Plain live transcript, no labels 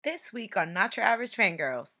This week on Not Your Average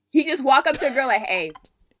Fangirls. He just walk up to a girl like, hey,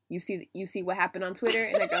 you see what happened on Twitter?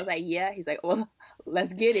 And the girl's like, yeah. He's like, well,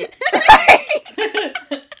 let's get it.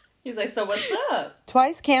 He's like, so what's up?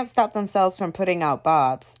 Twice can't stop themselves from putting out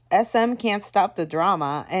bops. SM can't stop the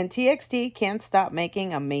drama. And TXT can't stop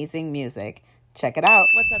making amazing music. Check it out.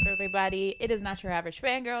 What's up, everybody? It is Not Your Average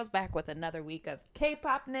Fangirls, back with another week of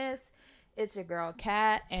K-popness. It's your girl,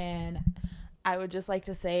 Kat, and I would just like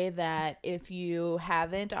to say that if you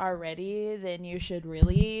haven't already, then you should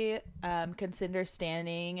really consider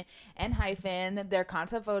standing and Hyphen. Their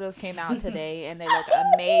concept photos came out today, and they look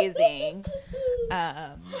amazing.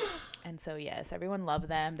 And so, yes, everyone loved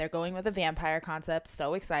them. They're going with a vampire concept.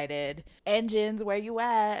 So excited. Engines, where you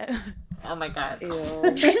at? Oh, my God.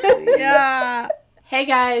 Yeah. Hey,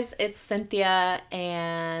 guys. It's Cynthia,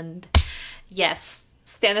 and yes,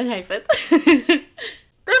 stand and Hyphen. They're so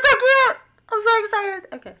cute. I'm so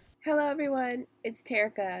excited. Okay. Hello, everyone. It's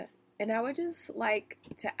Terica, and I would just like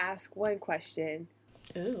to ask one question.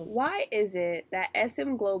 Ooh. Why is it that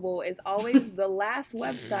SM Global is always the last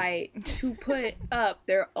website to put up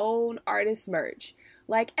their own artist merch?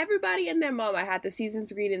 Like, everybody and their mama had the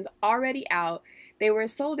season's greetings already out. They were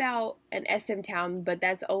sold out in SM Town, but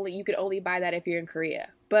you could only buy that if you're in Korea.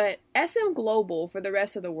 But SM Global, for the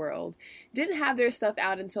rest of the world, didn't have their stuff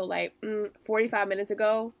out until like 45 minutes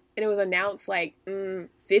ago. And it was announced like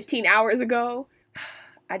 15 hours ago.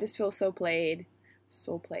 I just feel so played.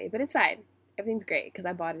 So played. But it's fine. Everything's great because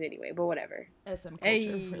I bought it anyway. But whatever. SM culture,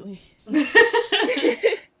 Hey. really.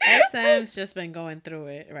 SM's just been going through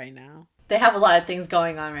it right now. They have a lot of things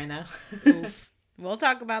going on right now. Oof. We'll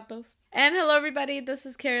talk about those. And hello, everybody. This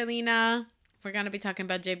is Carolina. We're going to be talking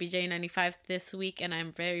about JBJ95 this week. And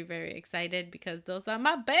I'm very, very excited because those are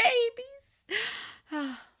my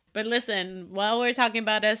babies. But listen, while we're talking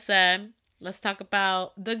about SM, let's talk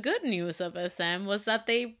about the good news of SM was that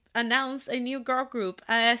they announced a new girl group,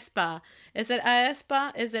 aespa. Is it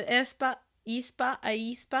aespa? Is it aespa? Aespa?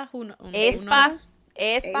 Aespa? Who knows? aespa?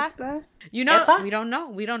 Aespa? You know, Aespa? we don't know.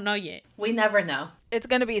 We don't know yet. We never know. It's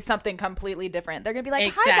going to be something completely different. They're going to be like,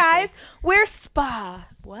 Exactly. hi, guys. We're Spa.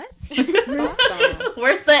 What? Spa.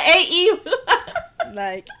 Where's the AE?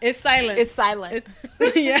 Like, it's silent. It's silent.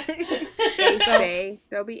 Yeah. Ace Bay.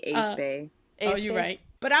 There'll be Ace Bay. Oh, you're right.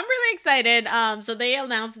 But I'm really excited. So they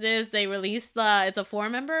announced this. They released it's a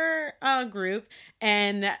 4-member group,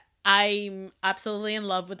 and I'm absolutely in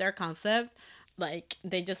love with their concept. Like,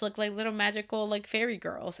 they just look like little magical, like, fairy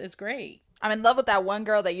girls. It's great. I'm in love with that one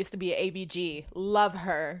girl that used to be an ABG. Love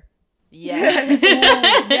her. Yes.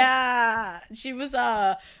 Yeah. She was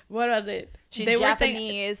what was it? She's They were saying-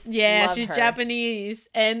 Japanese. yeah, Love she's her. Japanese.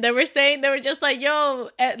 And they were just like, yo,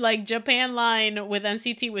 at like Japan line with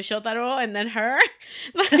NCT with Shotaro, and then her.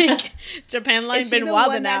 Like, Japan line Is she been the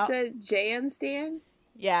wilding one out. that's a JN stan?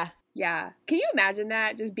 Yeah. Yeah. Can you imagine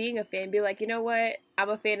that? Just being a fan, be like, you know what? I'm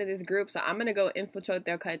a fan of this group, so I'm going to go infiltrate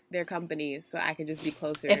their company so I can just be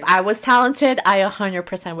closer. If I was talented, I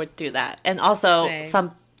 100% would do that. And also, Same.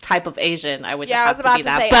 some type of Asian, I would Yeah, I have was about to to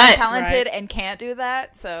be say, that. I'm But talented Right. and can't do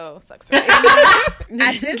that, so sucks for me.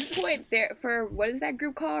 At this point, for what is that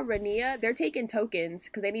group called? Rania? They're taking tokens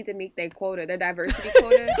because they need to meet their quota, their diversity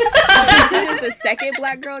quota. So as soon as the second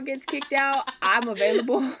black girl gets kicked out, I'm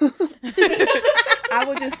available. I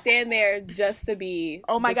will just stand there just to be.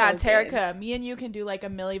 Oh my the God, token. Terica, me and you can do like a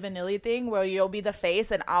Milli Vanilli thing where you'll be the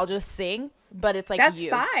face and I'll just sing, but it's like That's you.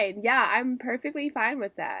 fine. Yeah, I'm perfectly fine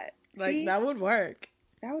with that. Like, See? that would work.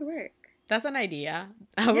 That would work. That's an idea.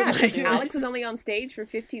 I would Yeah, like it. Alex was only on stage for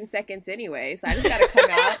 15 seconds anyway, so I just gotta come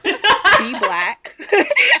out, be black,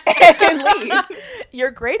 and leave.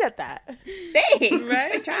 You're great at that. Thanks.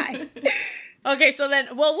 Right? I try. Okay, so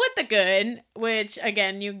then, well, with the good, which,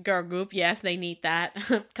 again, new girl group, yes, they need that,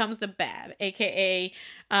 comes the bad, aka,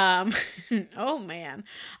 oh, man.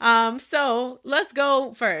 So, let's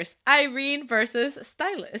go first. Irene versus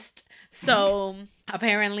Stylist. So,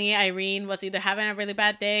 apparently, Irene was either having a really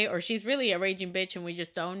bad day or she's really a raging bitch and we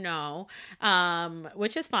just don't know,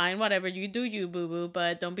 which is fine, whatever, you do you, boo-boo,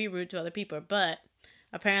 but don't be rude to other people. But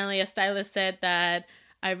apparently, a stylist said that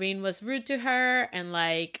Irene was rude to her and,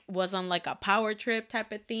 like, was on, like, a power trip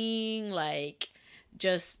type of thing, like,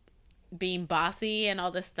 just being bossy and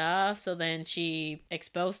all this stuff. So then she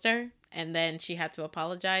exposed her, and then she had to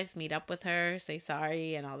apologize, meet up with her, say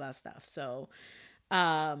sorry, and all that stuff. So,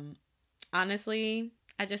 honestly,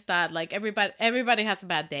 I just thought, like, everybody has a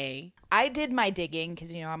bad day. I did my digging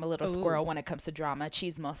because, you know, I'm a little Ooh. squirrel when it comes to drama.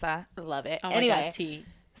 Chismosa. Love it. Oh, my Anyway, God, tea.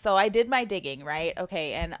 so I did my digging, right?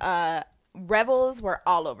 Okay, and Rebels were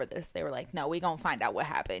all over this. They were like, no, we gonna find out what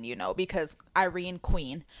happened, you know, because Irene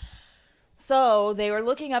Queen. So they were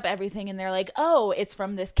looking up everything and they're like, oh, it's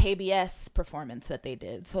from this KBS performance that they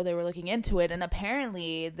did. So they were looking into it. And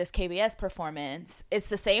apparently this KBS performance, it's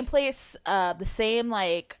the same place, the same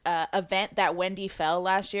event that Wendy fell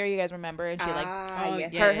last year. You guys remember? And she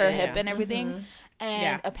hurt her hip and everything. Mm-hmm.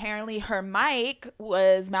 And apparently her mic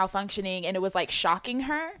was malfunctioning and it was like shocking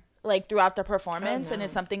her like throughout the performance. Oh, no. And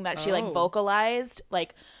it's something that she like vocalized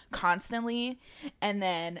like constantly. And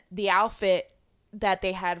then the outfit that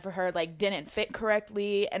they had for her like didn't fit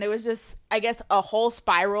correctly, and it was just, I guess, a whole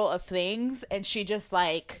spiral of things, and she just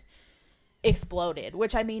like exploded,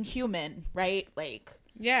 which, I mean, human, right? Like,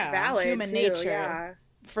 yeah, valid human too, nature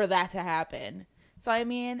for that to happen. So I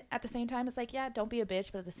mean, at the same time, it's like, yeah, don't be a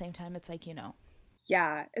bitch, but at the same time, it's like, you know,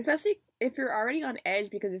 yeah, especially if you're already on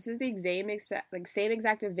edge, because this is the same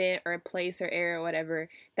exact event or place or era or whatever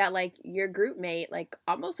that like your group mate, like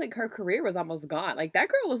almost like her career was almost gone. Like that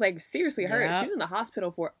girl was like seriously hurt. Yep. She was in the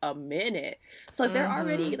hospital for a minute. So like they're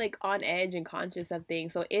already like on edge and conscious of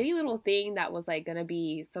things. So any little thing that was like gonna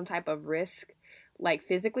be some type of risk, like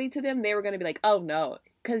physically to them, they were gonna be like, oh no,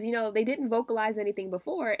 because you know they didn't vocalize anything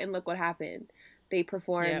before, and look what happened. They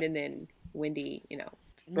performed, and then Wendy, you know,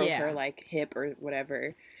 broke her like hip or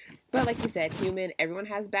whatever. But like you said, human, everyone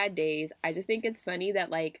has bad days. I just think it's funny that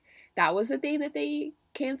like that was the thing that they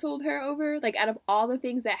canceled her over. Like out of all the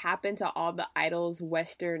things that happened to all the idols,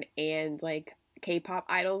 Western and like K-pop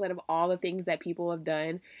idols, out of all the things that people have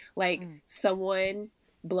done, like someone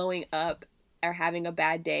blowing up or having a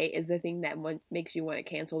bad day is the thing that makes you want to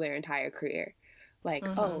cancel their entire career. Like,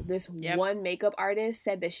 oh, this one makeup artist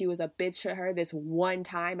said that she was a bitch to her this one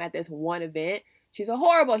time at this one event. She's a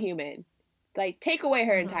horrible human. Like, take away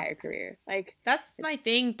her entire career. Like, that's my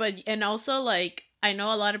thing. But, and also, like, I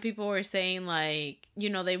know a lot of people were saying, like, you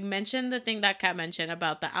know, they mentioned the thing that Kat mentioned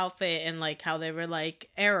about the outfit and, like, how there were, like,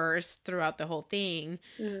 errors throughout the whole thing.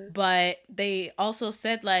 But they also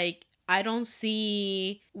said, like, I don't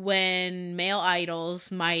see when male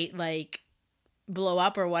idols might, like, blow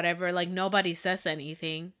up or whatever, like, nobody says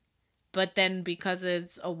anything. But then because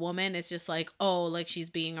it's a woman, it's just like, oh, like, she's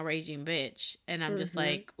being a raging bitch. And I'm just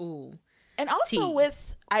like, ooh. And also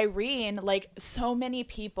with Irene, like, so many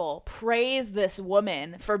people praise this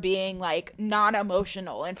woman for being, like,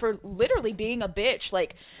 non-emotional and for literally being a bitch.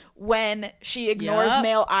 Like, when she ignores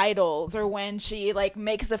male idols or when she, like,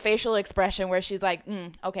 makes a facial expression where she's like,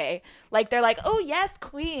 okay. Like, they're like, oh, yes,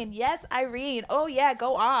 queen. Yes, Irene. Oh, yeah,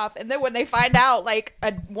 go off. And then when they find out, like,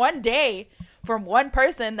 one day from one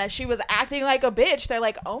person that she was acting like a bitch, they're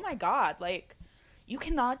like, oh, my God, like, you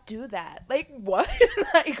cannot do that. Like, what?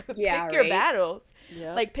 Like, pick your battles.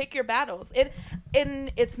 Yep. Like, pick your battles.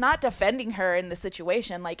 And it's not defending her in the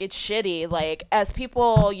situation. Like, it's shitty. Like, as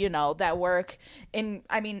people, you know, that work in,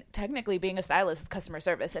 I mean, technically being a stylist is customer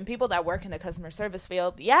service. And people that work in the customer service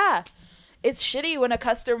field, it's shitty when a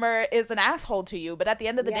customer is an asshole to you. But at the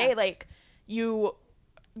end of the day, like,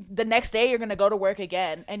 the next day you're going to go to work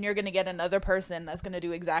again. And you're going to get another person that's going to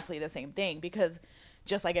do exactly the same thing. Because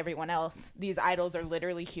just like everyone else, these idols are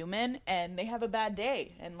literally human and they have a bad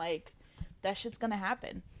day, and like that shit's gonna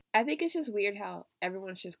happen. I think it's just weird how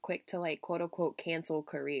everyone's just quick to like quote unquote cancel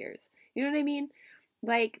careers. You know what I mean?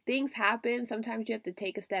 Like, things happen. Sometimes you have to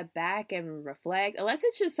take a step back and reflect, unless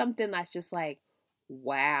it's just something that's just like,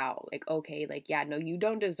 wow, like, okay, like, yeah, no, you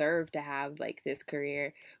don't deserve to have like this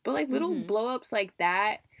career. But like little blow ups like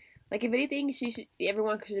that, like, if anything,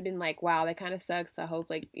 everyone should have been like, wow, that kind of sucks. I hope,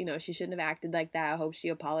 like, you know, she shouldn't have acted like that. I hope she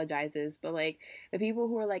apologizes. But, like, the people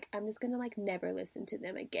who are like, I'm just going to, like, never listen to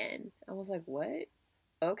them again. I was like, what?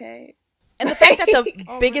 Okay. And the fact that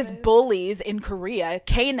the biggest bullies in Korea,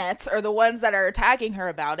 K-nets, are the ones that are attacking her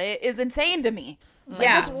about it is insane to me. Like,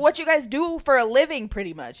 that's what you guys do for a living,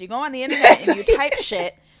 pretty much. You go on the internet and you type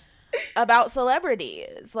shit about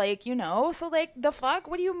celebrities, like, you know, so like, the fuck,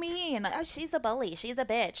 what do you mean? Oh, she's a bully, she's a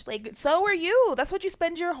bitch. Like, so are you. That's what you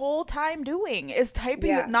spend your whole time doing, is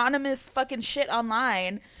typing anonymous fucking shit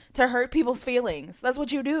online to hurt people's feelings. That's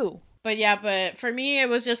what you do. But for me, it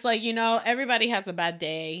was just like, you know, everybody has a bad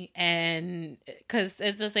day, and because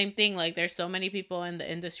it's the same thing, like, there's so many people in the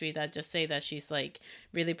industry that just say that she's like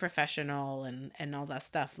really professional and all that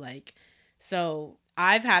stuff. Like, so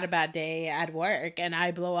I've had a bad day at work and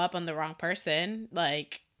I blow up on the wrong person.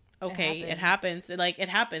 Like, okay, it happens. Like, it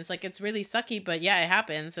happens. Like, it's really sucky, but yeah, it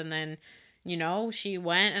happens. And then, you know, she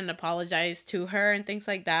went and apologized to her and things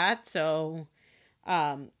like that. So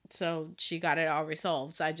she got it all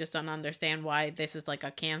resolved. So I just don't understand why this is like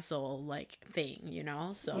a cancel like thing, you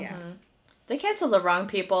know? So They cancel the wrong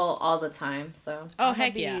people all the time, so. Oh,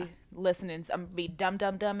 heck yeah. listening. I'm gonna be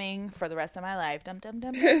dum-dum-dumming for the rest of my life.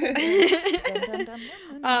 Dum-dum-dum-dum.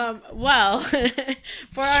 Well,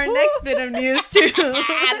 for our next bit of news too.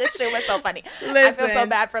 This shit was so funny. I feel so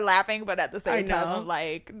bad for laughing, but at the same time, I'm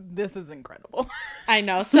like, this is incredible. I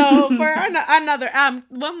know. So for another,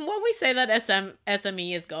 when we say that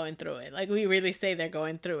SME is going through it, like we really say they're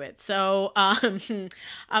going through it. So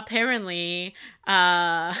apparently,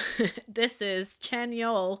 this is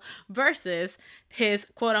Chanyeol versus his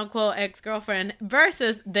quote unquote ex-girlfriend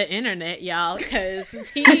versus the internet, y'all, because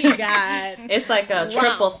he got it's like a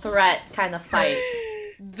triple threat kind of fight.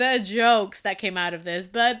 The jokes that came out of this.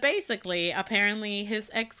 But basically, apparently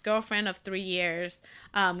his ex-girlfriend of 3 years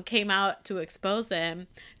came out to expose him,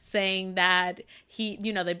 saying that he,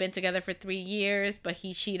 you know, they've been together for 3 years, but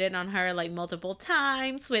he cheated on her like multiple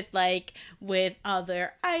times with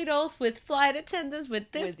other idols, with flight attendants,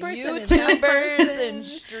 with this with person, YouTubers and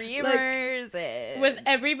streamers, like, and with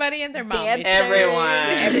everybody and their mom. dancers.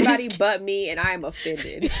 Everybody but me, and I am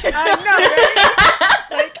offended. I know,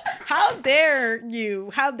 right? Like, how dare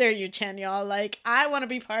you, Chanyeol? Like, I want to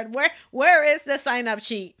be part. Where is the sign up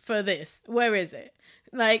sheet for this? Where is it?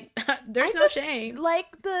 Like, there's no shame.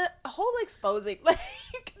 Like, the whole exposing, like,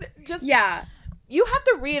 just Yeah. You have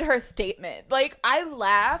to read her statement. Like, I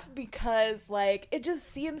laugh because, like, it just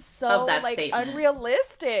seems so, like, statement.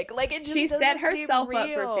 unrealistic. Like, it just She doesn't set herself seem up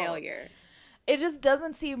real. for failure. It just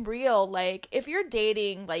doesn't seem real. Like, if you're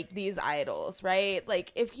dating, like, these idols, right?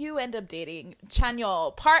 Like, if you end up dating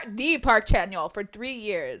Chanyeol, the Park Chanyeol for 3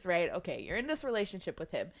 years, right? Okay, you're in this relationship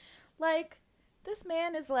with him. Like, this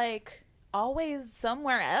man is, like, always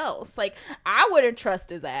somewhere else. Like, I wouldn't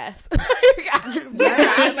trust his ass.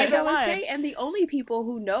 Yeah, like I would say, and the only people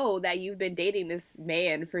who know that you've been dating this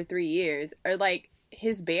man for 3 years are, like,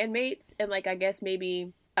 his bandmates and, like, I guess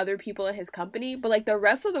maybe other people in his company, but like the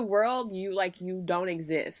rest of the world, you don't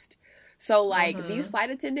exist. So like these flight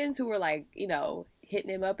attendants who were like, you know, hitting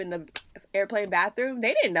him up in the airplane bathroom,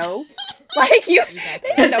 they didn't know. Like they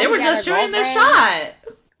didn't know they were just shooting their shot.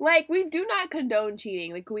 Like, we do not condone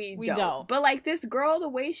cheating. Like, we don't. But, like, this girl, the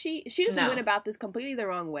way she just went about this completely the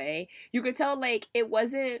wrong way. You could tell, like, it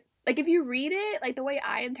wasn't, like, if you read it, like, the way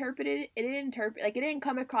I interpreted it, it didn't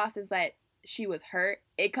come across as that she was hurt.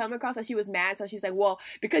 It come across that she was mad. So she's like, well,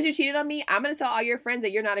 because you cheated on me, I'm going to tell all your friends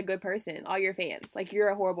that you're not a good person. All your fans. Like, you're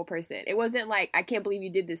a horrible person. It wasn't like, I can't believe you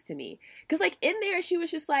did this to me. Because, like, in there, she was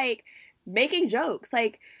just, like, making jokes.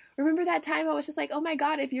 Like, remember that time I was just like, oh my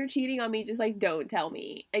God, if you're cheating on me, just like, don't tell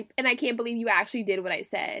me. Like, and I can't believe you actually did what I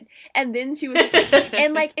said. And then she was just like,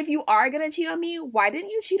 and like, if you are going to cheat on me, why didn't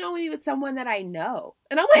you cheat on me with someone that I know?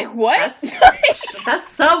 And I'm like, what? That's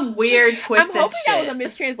some weird twisted I'm hoping shit. that was a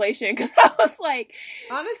mistranslation because I was like,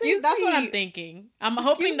 honestly, that's what I'm thinking. I'm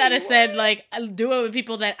hoping that it said, like, do it with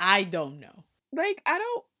people that I don't know. Like, I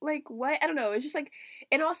don't, like, what? I don't know. It's just like,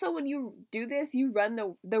 and also when you do this, you run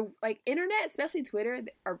the like, internet, especially Twitter,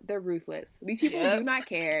 they're ruthless. These people do not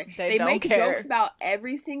care. They make jokes about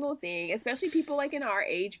every single thing, especially people like in our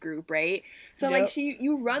age group, right? So like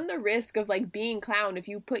you run the risk of like being clowned if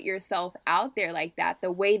you put yourself out there like that,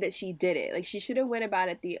 the way that she did it. Like, she should have went about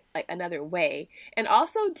it another way. And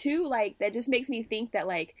also too, like, that just makes me think that,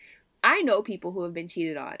 like, I know people who have been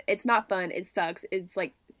cheated on. It's not fun. It sucks. It's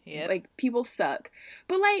like, like, people suck.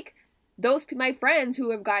 But like, my friends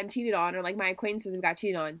who have gotten cheated on, or like my acquaintances who got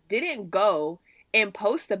cheated on, didn't go and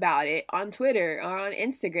post about it on Twitter or on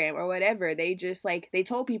Instagram or whatever. They just, like, they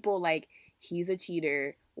told people, like, he's a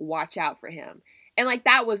cheater, watch out for him. And like,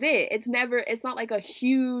 that was it. It's not like a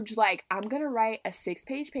huge, like, I'm gonna write a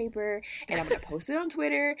 6-page paper and I'm gonna post it on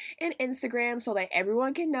Twitter and Instagram so that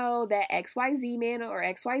everyone can know that XYZ man or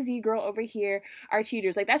XYZ girl over here are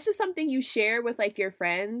cheaters. Like, that's just something you share with, like, your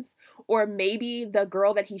friends, or maybe the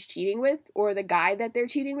girl that he's cheating with, or the guy that they're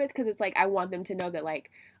cheating with, because it's like, I want them to know that,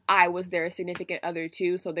 like, I was their significant other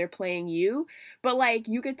too, so they're playing you. But like,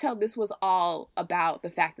 you could tell this was all about the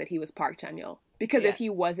fact that he was Park Chanyeol, because if he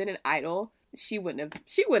wasn't an idol, she wouldn't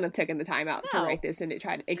have taken the time out to write this and to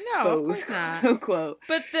try to expose, quote unquote.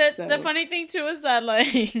 But the funny thing too is that,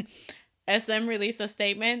 like, SM released a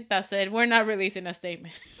statement that said, we're not releasing a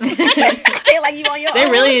statement. Like, you on your They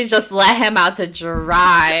own? really just let him out to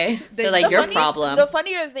dry. They're like, your problem. The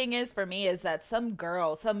funnier thing is, for me, is that some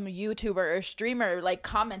girl, some YouTuber or streamer, like,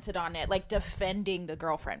 commented on it, like, defending the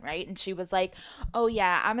girlfriend, right? And she was like, oh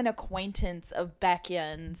yeah, I'm an acquaintance of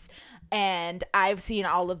Baekhyun's, and I've seen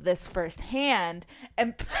all of this firsthand.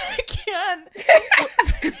 And Baekhyun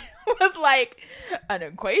was like, an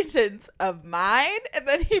acquaintance of mine, and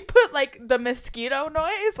then he put like the mosquito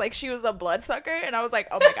noise, like she was a bloodsucker, and I was like,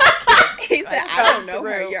 oh my God, he said, I don't know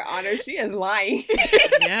her, Your Honor, she is lying.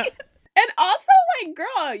 Yep. And also, like,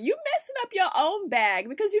 girl, you messing up your own bag,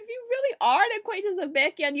 because if you really are an acquaintance of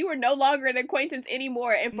Becky and you are no longer an acquaintance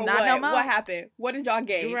anymore, and for Not what? no more. What happened? What did y'all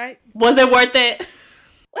gain? You're right. Was it worth it?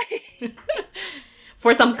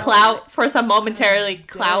 For some clout, for some momentarily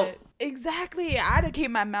clout. Exactly. I'd have kept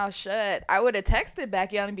my mouth shut. I would have texted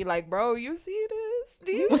Becky and be like, bro, you see this?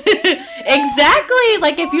 Do you see this? Exactly.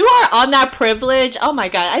 Like, if you are on that privilege, oh my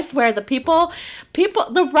God, I swear the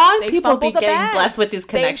the wrong people be getting blessed with these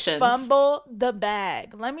connections. They fumble the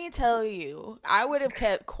bag. Let me tell you, I would have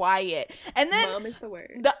kept quiet. And then Mom is the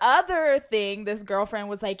word. the other thing, this girlfriend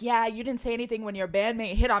was like, yeah, you didn't say anything when your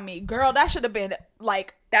bandmate hit on me. Girl, that should have been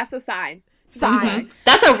like That's a sign. sign.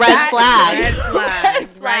 That's a red flag. Red flag. Red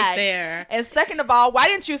flag. Right there. And second of all, why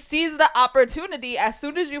didn't you seize the opportunity as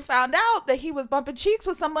soon as you found out that he was bumping cheeks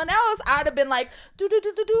with someone else? I'd have been like, do.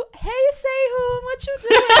 Hey, Sehun, what you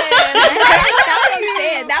doing? That's what I'm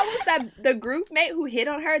saying. That was the group mate who hit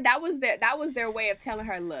on her. That was their way of telling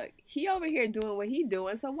her, look, he over here doing what he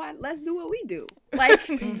doing, so why let's do what we do. Like,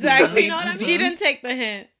 Exactly. you know what I mean? She didn't take the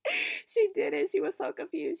hint. She didn't. She was so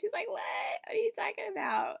confused. She's like, what are you talking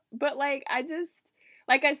about? But like,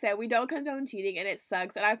 like I said, we don't condone cheating, and it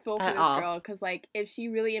sucks. And I feel for At this all. girl, because like, if she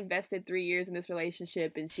really invested 3 years in this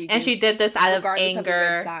relationship, and she did this out of regardless of the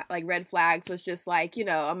anger. red flags, was just like, I'm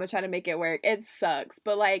gonna try to make it work. It sucks.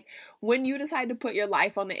 But like, when you decide to put your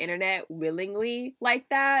life on the internet willingly like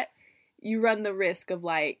that, you run the risk of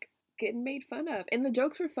like getting made fun of. And the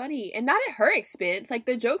jokes were funny, and not at her expense. Like,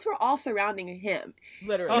 the jokes were all surrounding him.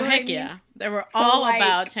 Literally. Oh, know what I heck mean? yeah. They were So, all like,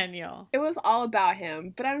 about Tenyo. It was all about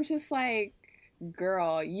him. But I'm just like,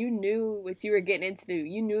 girl, you knew what you were getting into.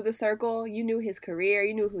 You knew the circle. You knew his career.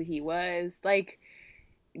 You knew who he was. Like,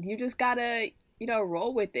 you just gotta,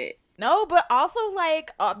 roll with it. No, but also like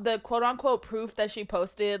the quote unquote proof that she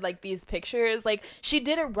posted, like these pictures, like she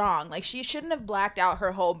did it wrong. Like, she shouldn't have blacked out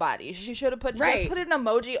her whole body. She should have just put an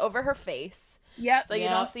emoji over her face. Yep. So you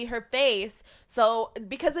don't see her face. So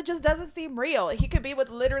because it just doesn't seem real. He could be with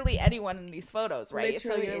literally anyone in these photos, right?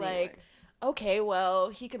 Literally so you're anyone. like, okay, well,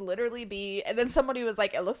 he could literally be. And then somebody was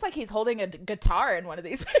like, it looks like he's holding a guitar in one of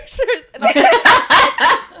these pictures. And,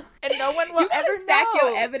 and no one will You gotta ever stack know.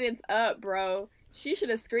 your evidence up, bro. She should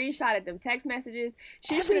have screenshotted them text messages.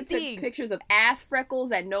 She should have took Everything. pictures of ass freckles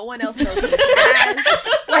that no one else knows he has.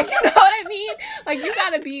 Like, you know what I mean? Like, you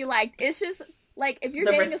gotta be like, it's just like, if you're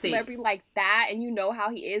The dating a receipts. celebrity like that and you know how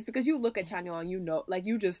he is, because you look at Chanyeol and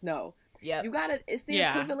you just know. Yep. You gotta, it's the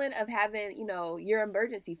Yeah. equivalent of having, your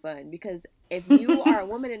emergency fund. Because if you are a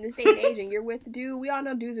woman in this day and age and you're with the dude, we all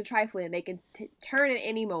know dudes are trifling. They can turn at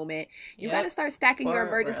any moment. You Yep. gotta start stacking your For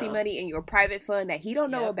emergency real. money in your private fund that he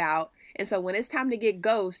don't know Yep. about. And so when it's time to get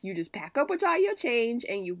ghost, you just pack up with all your change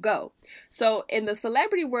and you go. So in the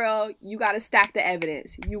celebrity world, you gotta stack the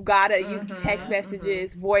evidence. You gotta, you text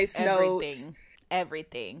messages, voice notes.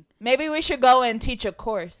 Everything. Maybe we should go and teach a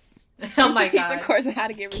course. Oh You my should teach God. a course on how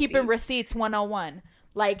to get Keeping receipts. receipts 101.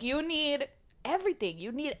 Like, you need everything.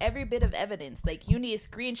 You need every bit of evidence. Like, you need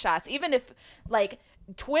screenshots. Even if, like,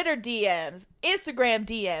 Twitter DMs, Instagram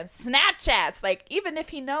DMs, Snapchats. Like, even if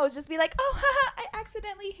he knows, just be like, oh, haha, I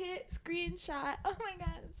accidentally hit screenshot. Oh my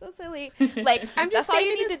God, it's so silly. Like, I'm that's just all saying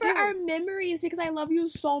you need this to for do. our memories because I love you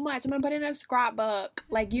so much. I'm gonna put it in a scrapbook.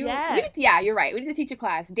 Like, Yeah. you're right. We need to teach a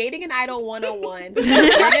class. Dating an idol 101.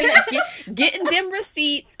 Getting them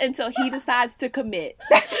receipts until he decides to commit.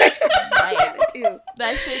 That's what I gotta do.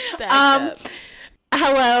 That shit stacked up.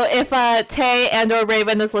 Hello, if Tay and or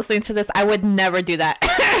Raven is listening to this, I would never do that.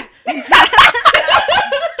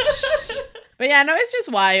 But yeah, no, it's just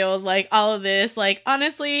wild. Like, all of this. Like,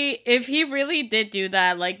 honestly, if he really did do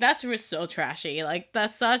that, like, that's just so trashy. Like,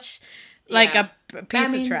 that's such, like, Yeah. a piece I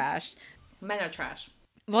mean- of trash. Men are trash.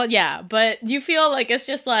 Well, yeah, but you feel like it's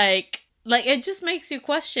just like it just makes you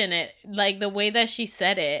question it, like the way that she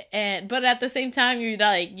said it. But at the same time,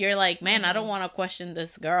 you're like, man, I don't want to question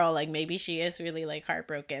this girl. Like, maybe she is really like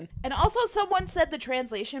heartbroken. And also, someone said the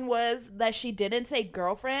translation was that she didn't say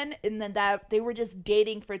girlfriend, and then that they were just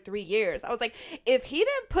dating for 3 years. I was like, if he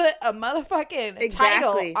didn't put a motherfucking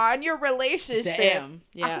title Exactly. on your relationship, Damn,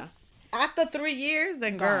 yeah. After 3 years,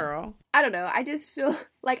 then girl. I don't know. I just feel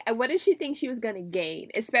like, what did she think she was gonna gain?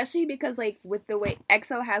 Especially because, like, with the way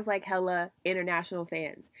EXO has like hella international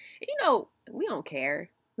fans. We don't care.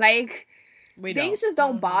 Like, We things don't. just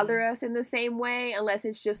don't bother us in the same way unless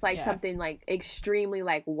it's just like Yeah. something like extremely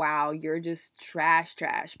like, wow, you're just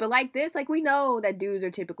trash. But like this, like, we know that dudes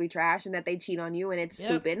are typically trash and that they cheat on you and it's Yep.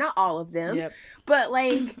 stupid. Not all of them. Yep. But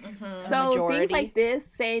like, so majority. things like this,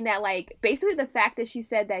 saying that, like, basically the fact that she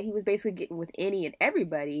said that he was basically getting with any and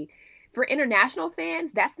everybody, for international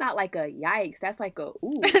fans, that's not like a yikes. That's like a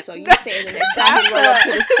ooh. So you saying the next time you roll up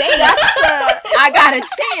to the States, I got a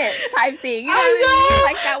chance type thing. You know what I mean?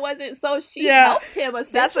 Like that wasn't so she helped him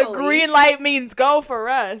essentially. That's a green light means go for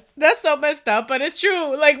us. That's so messed up, but it's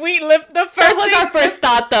true. Like we lived the first. That was our first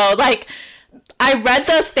thought, though. Like, I read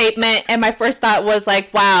the statement, and my first thought was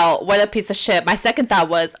like, "Wow, what a piece of shit." My second thought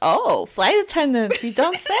was, "Oh, flight attendants, you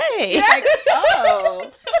don't say." Like,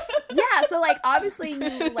 oh, yeah. So like, obviously,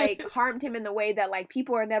 you like harmed him in the way that like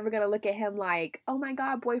people are never gonna look at him like, "Oh my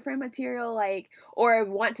god, boyfriend material," like, or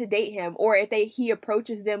want to date him, or if he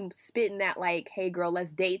approaches them spitting that like, "Hey girl,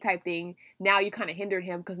 let's date" type thing. Now you kind of hindered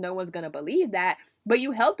him because no one's gonna believe that. But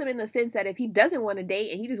you helped him in the sense that if he doesn't want to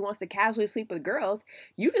date and he just wants to casually sleep with girls,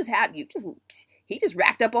 he just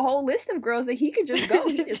racked up a whole list of girls that he could just go.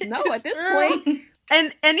 He just know at this point.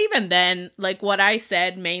 And even then, like what I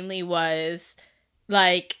said mainly was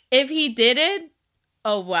like if he did it,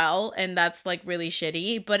 oh well, and that's like really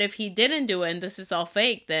shitty. But if he didn't do it and this is all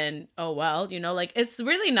fake, then oh well, you know, like it's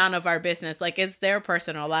really none of our business. Like it's their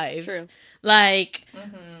personal lives. True. Like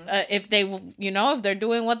if they, you know, if they're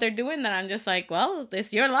doing what they're doing, then I'm just like, well,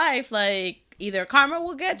 it's your life. Like either karma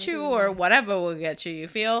will get you or whatever will get you. You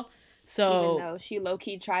feel? So even though she low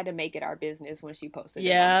key tried to make it our business when she posted.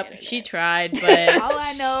 Yep, she tried, but all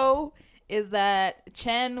I know is that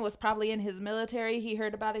Chen was probably in his military. He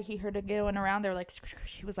heard about it. He heard it going around. They're like,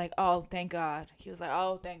 she was like, "Oh, thank God." He was like,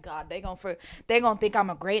 "Oh, thank God." They gonna think I'm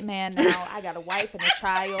a great man now. I got a wife and a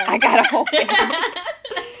child. I got a whole family.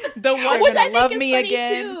 The one which gonna I think love is me funny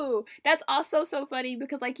again. too. That's also so funny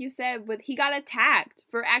because, like you said, he got attacked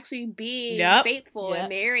for actually being faithful and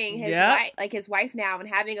marrying his wife, like his wife now, and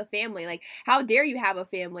having a family. Like, how dare you have a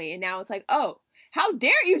family? And now it's like, oh, how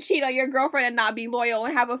dare you cheat on your girlfriend and not be loyal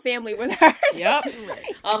and have a family with her? Yep.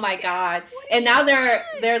 Oh my god! And now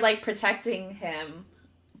they're like protecting him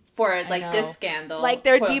for like this scandal. Like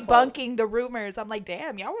they're quote, debunking unquote. the rumors. I'm like,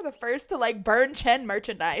 damn, y'all were the first to like burn Chen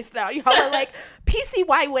merchandise. Now y'all are like,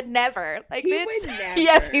 PCY would never. Like, He bitch, would never.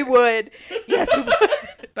 yes he would. Yes he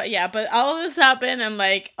would. But all of this happened in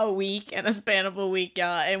like a week, in a span of a week,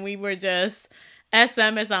 y'all, and we were just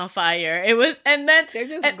SM is on fire. It was, and then they're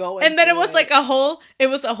just going, and then it was like a whole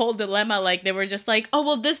dilemma. Like they were just like, oh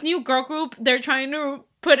well, this new girl group, they're trying to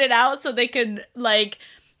put it out so they could like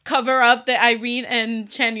cover up the Irene and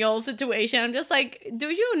Chanyeol situation. I'm just like, do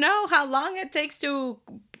you know how long it takes to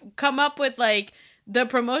come up with like the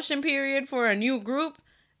promotion period for a new group?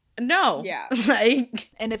 No. Yeah. Like,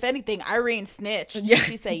 and if anything, Irene snitched. Yeah.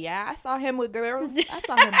 She said, yeah, I saw him with girls. I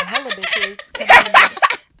saw him with hella bitches.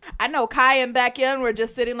 I know Kai and Baekhyun were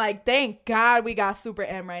just sitting like, thank God we got Super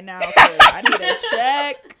M right now. I need a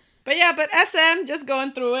check. But SM just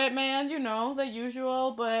going through it, man. You know, the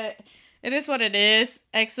usual, but it is what it is.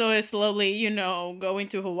 EXO is slowly, you know, going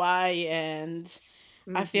to Hawaii, and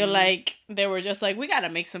I feel like they were just like, we got to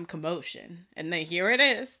make some commotion. And then here it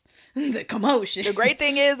is. The commotion. The great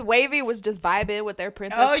thing is, Wavy was just vibing with their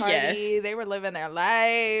princess party. Yes. They were living their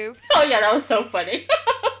life. Oh, yeah, that was so funny.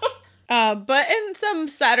 But in some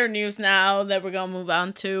sadder news now that we're gonna move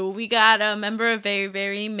on to, we got a member of Very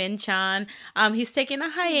Very, Min-chan. He's taking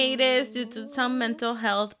a hiatus due to some mental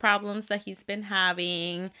health problems that he's been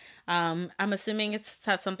having. I'm assuming it's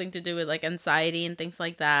had something to do with like anxiety and things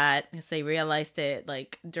like that, because they realized it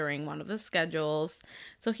like during one of the schedules.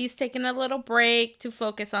 So he's taking a little break to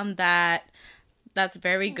focus on that. That's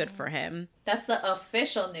very good for him. That's the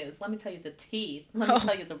official news. Let me tell you the tea. Let me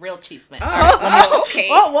tell you the real cheese man. Okay.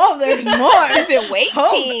 Whoa, there's more. I've been waiting.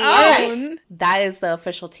 Right. That is the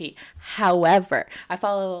official tea. However, I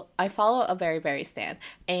follow a Very Very stan,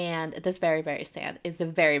 and this Very Very stan is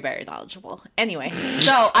very very knowledgeable. Anyway,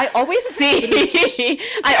 so I always see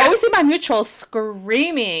my mutual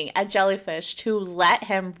screaming at Jellyfish to let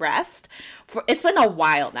him rest. It's been a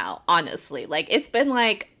while now, honestly. Like it's been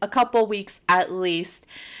like a couple weeks at least.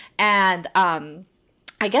 And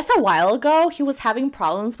I guess a while ago, he was having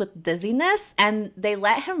problems with dizziness, and they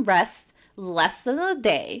let him rest less than a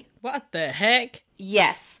day. What the heck?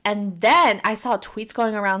 Yes. And then I saw tweets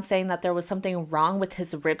going around saying that there was something wrong with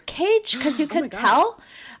his rib cage, because you could tell.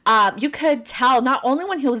 You could tell not only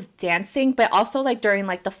when he was dancing, but also like during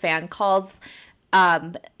like the fan calls,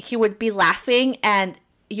 he would be laughing, and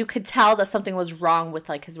you could tell that something was wrong with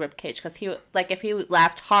like his rib cage, because he like if he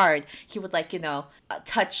laughed hard, he would like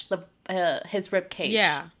touch the his rib cage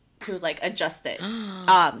to like adjust it.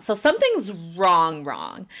 So something's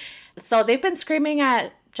wrong. So they've been screaming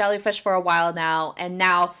at Jellyfish for a while now, and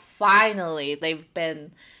now finally they've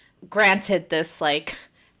been granted this like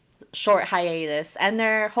short hiatus, and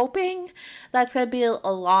they're hoping that's gonna be a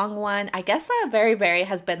long one. I guess that Very Very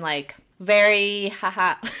has been like very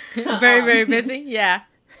very very busy. Yeah.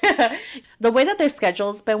 The way that their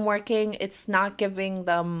schedule's been working, it's not giving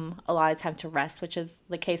them a lot of time to rest, which is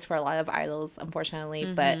the case for a lot of idols,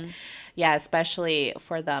 unfortunately. But yeah, especially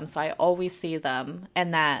for them. So I always see them,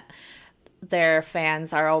 and that their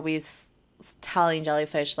fans are always telling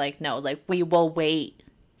Jellyfish, like, no, like, we will wait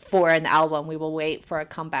for an album. We will wait for a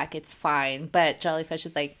comeback. It's fine. But Jellyfish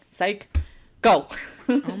is like, psych, go.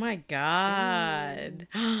 Oh my God.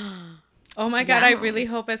 Oh my God, I really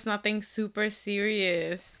hope it's nothing super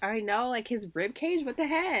serious. I know, like his rib cage. What the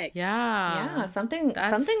heck? Yeah. Something's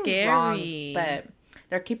scary. wrong, but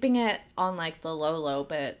they're keeping it on like the low,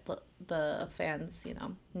 but the fans,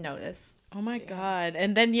 noticed. Oh my God.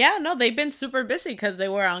 And then, they've been super busy because they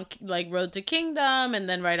were on like Road to Kingdom, and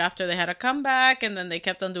then right after they had a comeback, and then they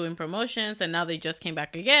kept on doing promotions, and now they just came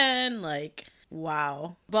back again. Like,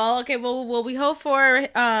 wow. Well, okay, well, we hope for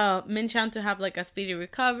Min-chan to have like a speedy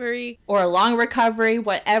recovery. Or a long recovery,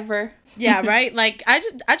 whatever. Yeah, right? Like, I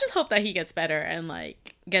just hope that he gets better and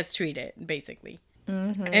like gets treated, basically.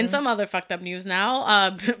 And some other fucked up news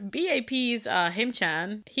now. BAP's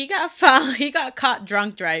Him-chan, he got caught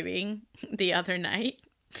drunk driving the other night.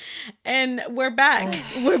 And we're back.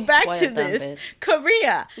 We're back to this.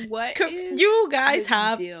 Korea. You guys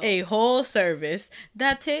have a whole service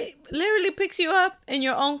that literally picks you up in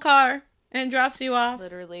your own car and drops you off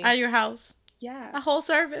literally at your house. Yeah. A whole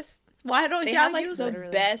service. Why don't They y'all have like use the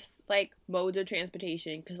it? best like modes of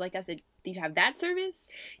transportation because, like I said, you have that service.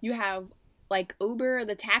 You have like Uber,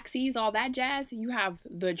 the taxis, all that jazz. You have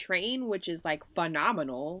the train, which is like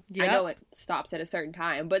phenomenal. Yep. I know it stops at a certain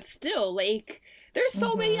time, but still, like, there's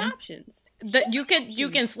so many options. You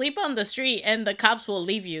can sleep on the street and the cops will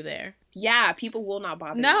leave you there. Yeah, people will not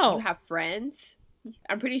bother No. you. You have friends.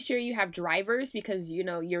 I'm pretty sure you have drivers because,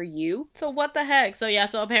 you're you. So what the heck? So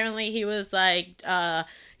apparently he was like,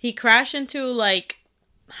 he crashed into like,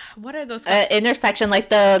 what are those called? Intersection, like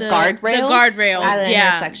the guardrails. The guardrail. At an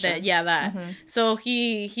Yeah, intersection. that. So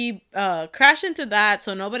he crashed into that.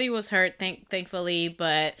 So nobody was hurt, thankfully.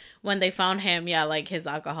 But when they found him, like his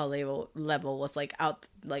alcohol level was like up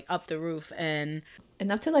the roof, and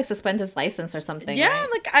Enough to like suspend his license or something. yeah, right?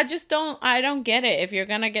 like I don't get it. If you're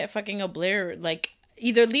gonna get fucking obliterated, like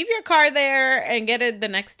either leave your car there and get it the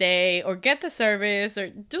next day, or get the service, or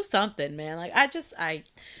do something, man. Like I just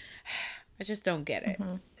don't get it.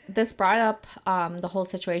 This brought up the whole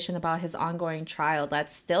situation about his ongoing trial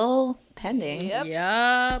that's still pending.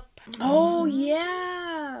 Yep. Oh,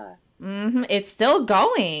 yeah. It's still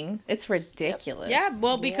going. It's ridiculous. Yeah,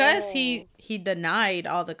 well, because he denied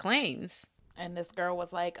all the claims. And this girl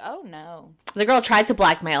was like, oh no. The girl tried to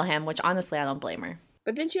blackmail him, which honestly I don't blame her.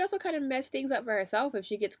 But then she also kind of messed things up for herself. If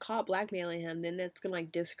she gets caught blackmailing him, then that's going to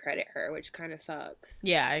like discredit her, which kind of sucks.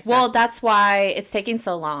 Yeah, exactly. Well, that's why it's taking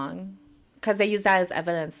so long. Because they use that as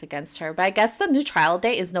evidence against her. But I guess the new trial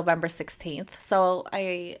date is November 16th. So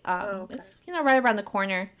it's, right around the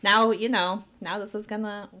corner. Now, now this is going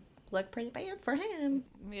to look pretty bad for him.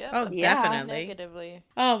 Yeah. Oh, definitely. Negatively.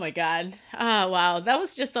 Oh my God. Oh, wow. That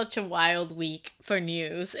was just such a wild week for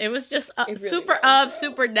news. It was just super ups,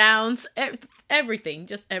 super downs, everything,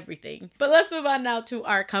 just everything. But let's move on now to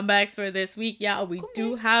our comebacks for this week. Yeah, we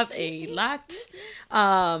do have a lot.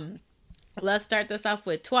 Let's start this off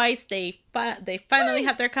with Twice. They finally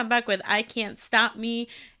have their comeback with I Can't Stop Me.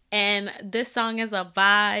 And this song is a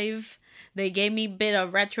vibe. They gave me a bit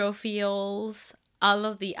of retro feels. All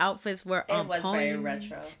of the outfits were on point. Very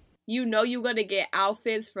retro. You're going to get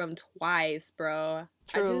outfits from Twice, bro.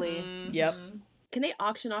 Truly. Yep. Can they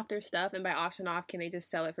auction off their stuff? And by auction off, can they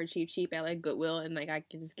just sell it for cheap at like Goodwill and like I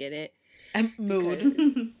can just get it?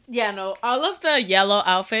 Mood. Yeah, no, all of the yellow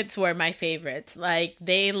outfits were my favorites. Like,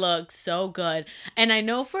 they look so good. And I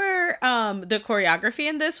know for the choreography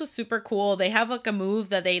in this was super cool. They have like a move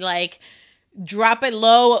that they like drop it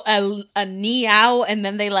low, a knee out, and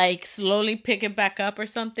then they like slowly pick it back up or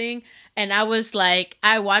something. And I was like,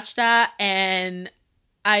 I watched that and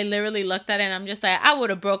I literally looked at it and I'm just like, I would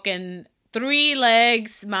have broken 3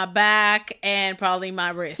 legs, my back, and probably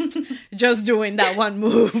my wrist just doing that one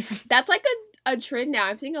move. That's like a trend now.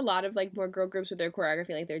 I'm seeing a lot of like more girl groups with their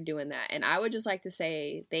choreography, like they're doing that. And I would just like to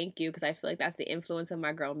say thank you because I feel like that's the influence of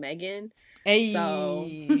my girl Megan. Hey, so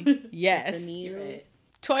yes.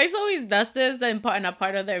 Twice always does this in a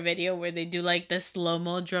part of their video where they do like the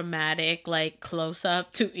slow-mo dramatic like close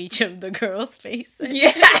up to each of the girls' faces.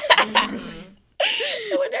 Yeah.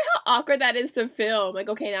 I wonder how awkward that is to film. Like,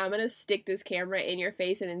 okay, now I'm gonna stick this camera in your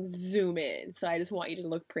face and then zoom in. So I just want you to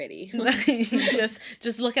look pretty.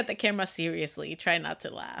 just look at the camera seriously. Try not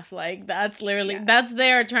to laugh. Like that's literally that's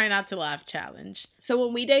their try not to laugh challenge. So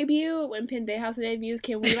when we debut, when Pendejosa debuts,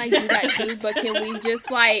 can we like do that too? But can we just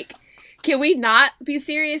like can we not be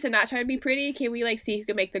serious and not try to be pretty? Can we like see who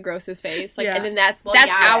can make the grossest face? Like, Yeah. and then that's Well,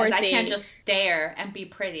 yeah, our 'cause thing. I can't just stare and be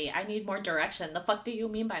pretty. I need more direction. The fuck do you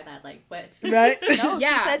mean by that? Like, what? Right? No,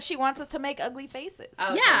 Yeah. she said she wants us to make ugly faces.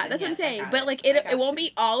 Oh, Yeah, okay, that's what I'm yes, I saying. got But it. like I got it won't you.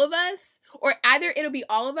 be all of us, or either it'll be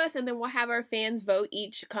all of us, and then we'll have our fans vote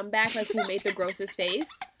each comeback like who made the grossest face,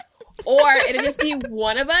 or it'll just be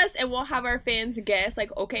one of us, and we'll have our fans guess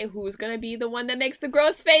like, okay, who's gonna be the one that makes the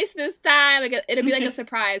gross face this time? Like it'll be like a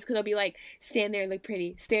surprise because it'll be like, stand there, look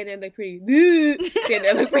pretty, stand there, look pretty, stand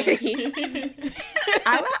there, look pretty.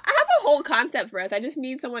 I have a whole concept for us. I just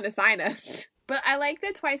need someone to sign us. But I like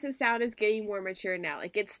that Twice's sound is getting more mature now.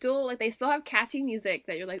 Like it's still like they still have catchy music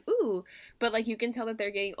that you're like, ooh, but like you can tell that they're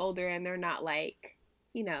getting older and they're not like,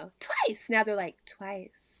 you know, Twice. Now they're like Twice.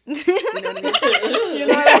 You know what I mean? You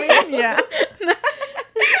know what I mean? Yeah.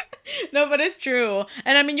 No, but it's true.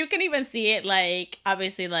 And I mean, you can even see it like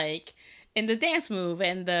obviously like in the dance move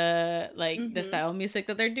and the like the style of music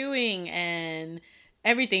that they're doing and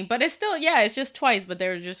everything. But it's still, yeah, it's just Twice, but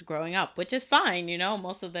they're just growing up, which is fine, you know.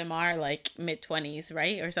 Most of them are like mid-20s,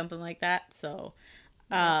 right? Or something like that. So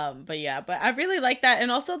but yeah, but I really like that.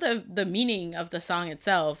 And also the meaning of the song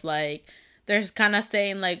itself, like there's kind of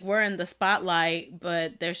saying like we're in the spotlight,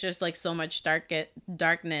 but there's just like so much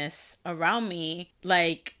darkness around me,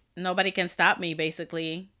 like nobody can stop me,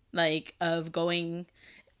 basically, like of going.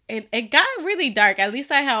 It got really dark, at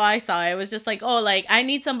least how I saw it. It was just like, oh, like I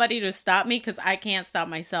need somebody to stop me because I can't stop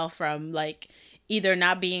myself from like either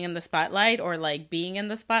not being in the spotlight or like being in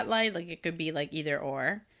the spotlight. Like it could be like either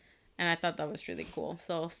or. And I thought that was really cool.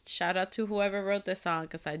 So shout out to whoever wrote this song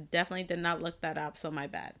because I definitely did not look that up. So my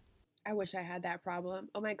bad. I wish I had that problem.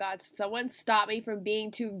 Oh my god, someone stop me from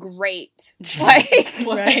being too great. Like,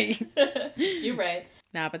 Right. You're right.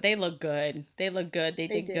 Nah, but they look good. They look good. They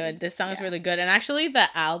did did. good. This song is Yeah. really good. And actually, the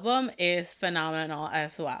album is phenomenal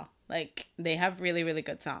as well. Like, they have really, really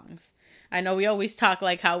good songs. I know we always talk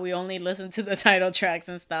like how we only listen to the title tracks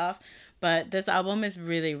and stuff, but this album is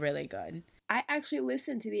really, really good. I actually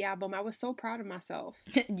listened to the album. I was so proud of myself.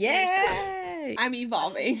 Yay! I'm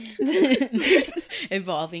evolving.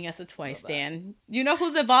 Evolving as a Twice stan. You know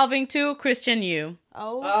who's evolving too? Christian Yu.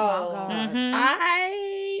 Oh, Oh. my god.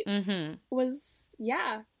 I was,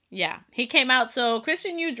 yeah. Yeah, he came out. So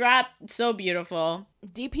Christian Yu dropped So Beautiful.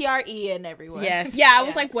 DPRE and everyone. Yes. Yeah, I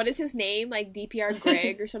was like, what is his name? Like DPR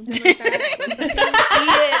Greg or something like that? What's his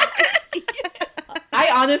name? I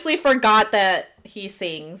honestly forgot that he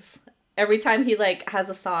sings. Every time he like has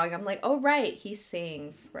a song, I'm like, oh right, he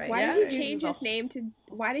sings, right? Why Yeah, did he change he's a- his name to,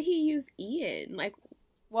 why did he use Ian? Like,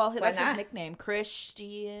 Well, that's not? his nickname,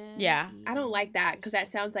 Christian. Yeah. I don't like that because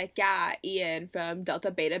that sounds like, yeah, Ian from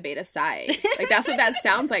Delta Beta Beta Psi. Like, that's what that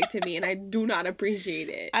sounds like to me, and I do not appreciate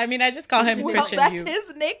it. I mean, I just call him Well, Christian that's Yu.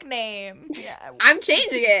 his nickname. Yeah. I'm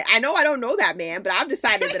changing it. I know I don't know that man, but I've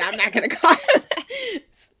decided that I'm not going to call him that.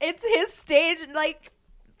 It's his stage, like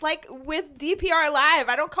with DPR Live.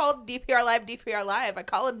 I don't call DPR Live. I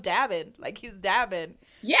call him Davin. Like he's Davin.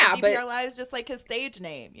 Yeah, DPR but Live is just like his stage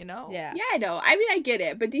name, you know? Yeah. yeah, I know. I mean, I get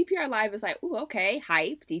it. But DPR Live is like, ooh, okay,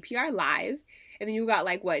 hype, DPR Live. And then you got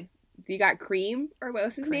like what? You got Cream or what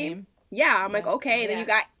was his name? Cream. Yeah, I'm like, Yeah. okay. And then Yeah. you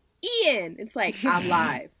got Ian. It's like, I'm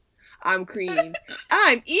live. I'm Cream.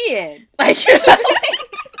 I'm Ian. Like,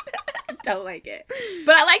 don't like it.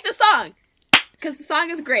 But I like the song. Because the song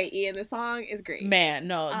is great, Ian. The song is great. Man,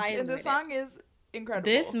 no. I And the enjoyed song is incredible.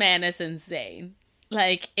 This man is insane.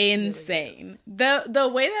 Like insane. The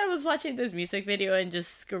way that I was watching this music video and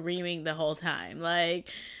just screaming the whole time. Like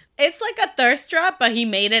it's like a thirst trap, but he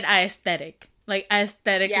made it aesthetic. Like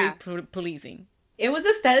aesthetically Yeah. pleasing. It was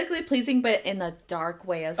aesthetically pleasing, but in a dark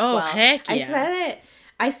way as Oh, well. heck yeah.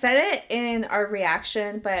 I said it in our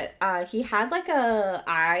reaction, but he had like a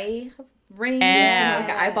eye ring, Yeah. like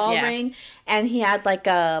an eyeball Yeah. ring, and he had like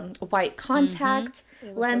a white contact It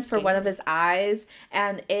was lens so for one scary. of his eyes,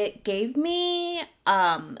 and it gave me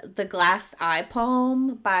The Glass Eye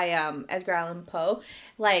poem by Edgar Allan Poe.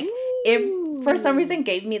 Like it for some reason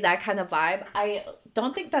gave me that kind of vibe. I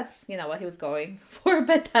don't think that's what he was going for,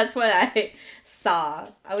 but that's what I saw.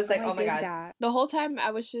 I was like, I oh my did god. that. The whole time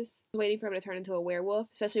I was just waiting for him to turn into a werewolf,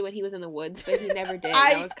 especially when he was in the woods, but he never did.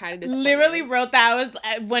 I was kind of disappointed. Literally wrote that.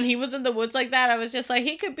 I was when he was in the woods like that. I was just like,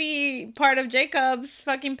 he could be part of Jacob's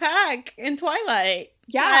fucking pack in Twilight.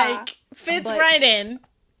 Yeah. like fits But- right in,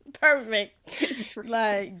 perfect.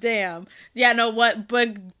 Like, damn. Yeah, no, what,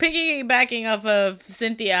 but piggybacking off of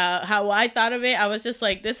Cynthia, how I thought of it, I was just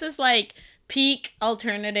like, this is like peak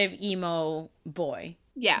alternative emo boy.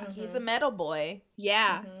 Yeah. He's a metal boy.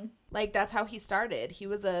 Yeah. Like, that's how he started. He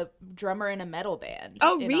was a drummer in a metal band.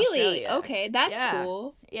 Oh, in really? Australia. Okay, that's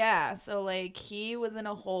cool. Yeah, so, like, he was in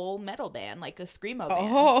a whole metal band, like a screamo band.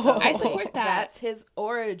 Oh. So, I support that. That's his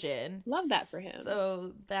origin. Love that for him.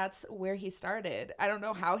 So that's where he started. I don't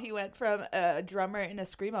know how he went from a drummer in a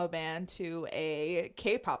screamo band to a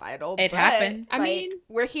K-pop idol. It happened. I mean,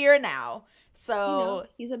 we're here now. So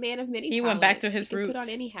he's a man of many he talents. went back to his he can roots. Put on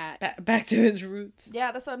any hat. Back to his roots.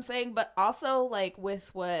 yeah, that's what I'm saying. But also, like,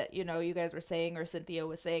 with what, you know, you guys were saying or Cynthia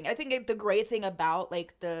was saying, I think the great thing about,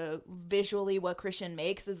 like, the visually what Christian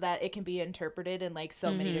makes is that it can be interpreted in, like,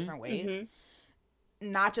 so many different ways.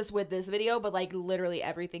 Not just with this video, but, like, literally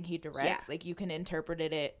everything he directs. Like, you can interpret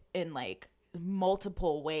it in, like,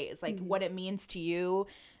 multiple ways. Like, what it means to you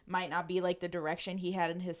might not be, like, the direction he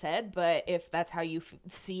had in his head, but if that's how you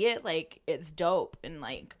see it, like, it's dope. And,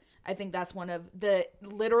 like, I think that's one of the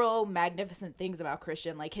literal magnificent things about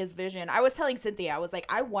Christian, like, his vision. I was telling Cynthia, I was like,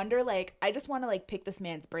 I wonder, like, I just want to, like, pick this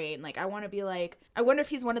man's brain. Like, I want to be like, I wonder if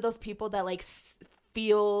he's one of those people that, like,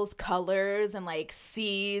 feels colors and, like,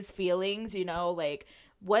 sees feelings, you know, like,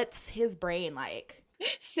 what's his brain like?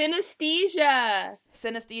 Synesthesia,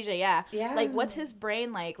 yeah. Like, what's his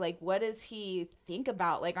brain like? Like, what does he think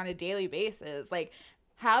about, like, on a daily basis? Like,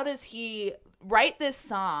 how does he write this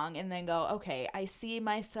song and then go, okay, I see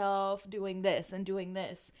myself doing this and doing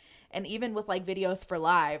this? And even with, like, videos for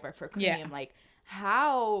Live or for Cream, like,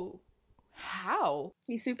 how?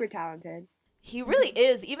 He's super talented. He really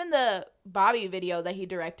is. Even the Bobby video that he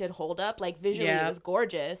directed, Hold Up, like, visually it was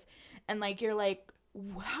gorgeous. And, like, you're like,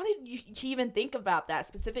 how did you even think about that?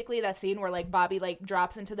 Specifically that scene where, like, Bobby, like,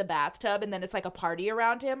 drops into the bathtub and then it's like a party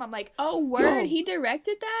around him. I'm like, oh, word, he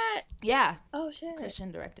directed that? Yeah. Oh, shit. Christian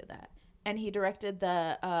directed that. And he directed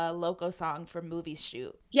the Loco song for Movie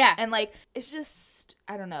Shoot. Yeah. And, like, it's just,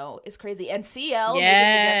 I don't know, it's crazy. And CL making the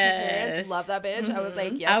guest appearance, love that bitch. I was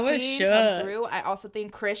like, yes, I was queen, shook. come through. I also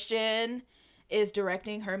think Christian is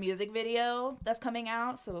directing her music video that's coming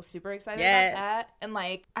out, so super excited about that. And,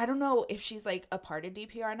 like, I don't know if she's, like, a part of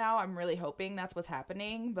DPR now. I'm really hoping that's what's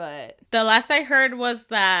happening, but the last I heard was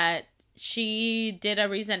that she did a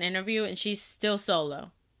recent interview and she's still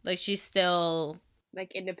solo. Like, she's still,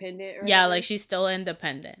 like, independent, or yeah, like, she's still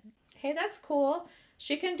independent. Hey, that's cool.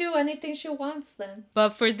 She can do anything she wants then.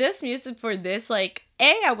 But for this music, for this, like,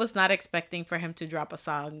 I was not expecting for him to drop a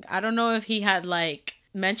song. I don't know if he had, like,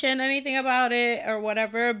 mention anything about it or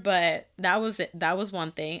whatever, but that was it. That was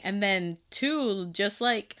one thing. And then two, just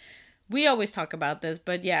like, we always talk about this,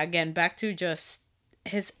 but yeah, again, back to just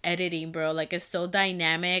his editing, bro. Like, it's so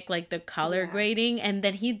dynamic, like the color grading, and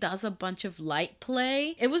then he does a bunch of light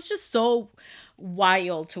play. It was just so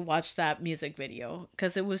wild to watch that music video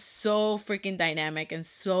because it was so freaking dynamic and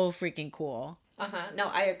so freaking cool. No,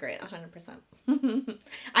 I agree 100%.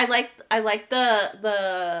 I like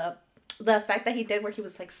the effect that he did where he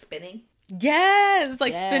was, like, spinning. Yes,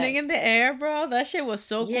 like spinning in the air, bro. That shit was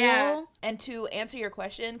so cool. And to answer your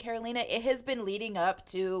question, Carolina, it has been leading up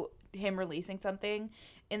to him releasing something.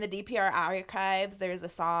 In the DPR archives, there's a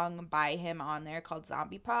song by him on there called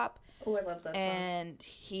Zombie Pop. Oh, I love that song. And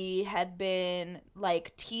he had been,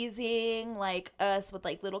 like, teasing, like, us with,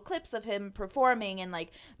 like, little clips of him performing and,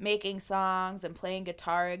 like, making songs and playing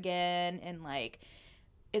guitar again. And, like,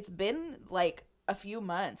 it's been, like, a few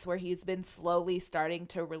months where he's been slowly starting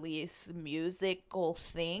to release musical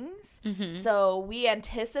things. So we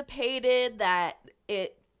anticipated that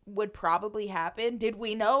it would probably happen. Did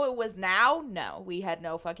we know it was now? No, we had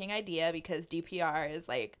no fucking idea because DPR is,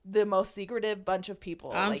 like, the most secretive bunch of people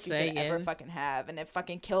like you could ever fucking have, and it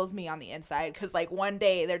fucking kills me on the inside because, like, one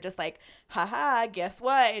day they're just like, haha, guess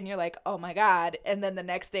what? And you're like, oh my god. And then the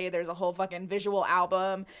next day there's a whole fucking visual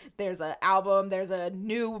album, there's a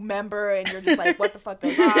new member, and you're just like, what the fuck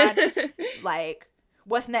goes on? Like,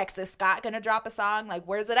 what's next? Is Scott gonna drop a song? Like,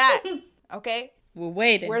 where's it at? Okay, We're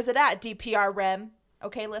waiting. where's it at? DPR Rem.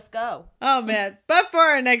 Okay, let's go. Oh, man. But for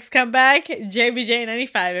our next comeback,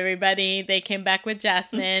 JBJ95, everybody. They came back with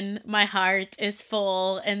Jasmine. My heart is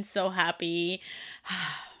full and so happy.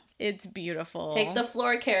 It's beautiful. Take the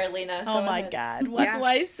floor, Carolina. Oh, my God. What do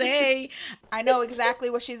I say? I know exactly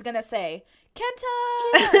what she's going to say.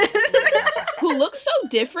 Kenta! Who looks so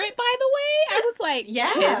different, by the way. I was like,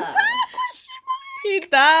 Kenta? He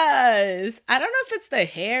does. I don't know if it's the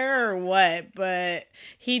hair or what, but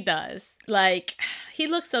he does. Like, he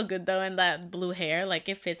looks so good, though, in that blue hair. Like,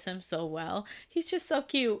 it fits him so well. He's just so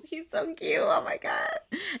cute. He's so cute. Oh, my God.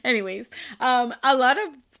 Anyways, a lot of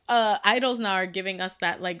idols now are giving us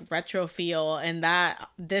that like retro feel, and that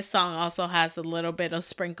this song also has a little bit of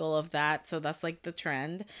sprinkle of that, so that's like the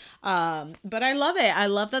trend. But I love it. I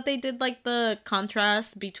love that they did like the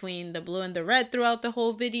contrast between the blue and the red throughout the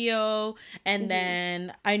whole video. And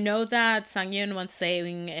then I know that Sangyeon was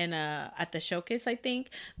saying at the showcase, I think,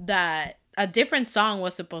 that a different song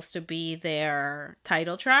was supposed to be their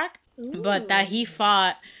title track. But that he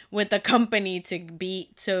fought with the company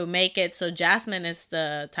to make it so Jasmine is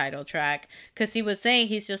the title track, because he was saying,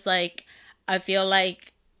 he's just like, I feel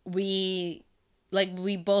like we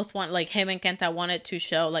both want, like him and Kenta wanted to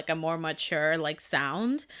show like a more mature like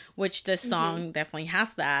sound, which this song definitely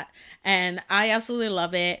has that, and I absolutely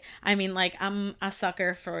love it. I mean, like, I'm a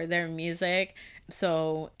sucker for their music.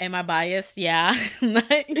 So am I biased? Yeah.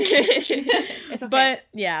 It's okay.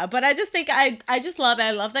 But I just think I just love it.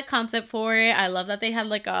 I love the concept for it. I love that they had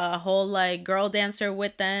like a whole like girl dancer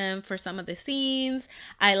with them for some of the scenes.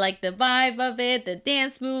 I like the vibe of it, the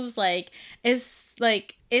dance moves. Like, it's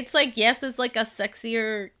like yes, it's like a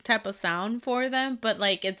sexier type of sound for them, but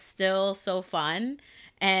like it's still so fun.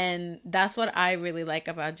 And that's what I really like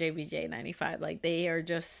about JBJ95. Like, they are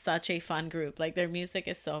just such a fun group. Like, their music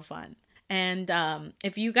is so fun. And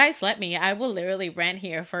if you guys let me, I will literally rant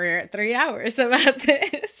here for 3 hours about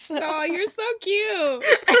this. Oh, you're so cute.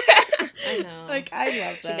 I know. Like, I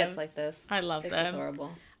love them. She gets like this. I love It's them.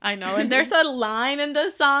 adorable. I know. And there's a line in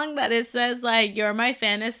the song that it says, like, you're my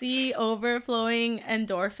fantasy, overflowing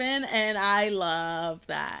endorphin. And I love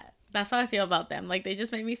that. That's how I feel about them. Like, they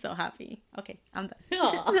just make me so happy. Okay, I'm done.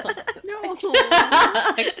 No.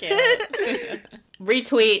 I can't.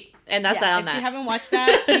 Retweet, and that's Yeah, on if that. you haven't watched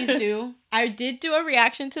that, please do. I did do a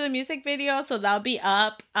reaction to the music video, so that'll be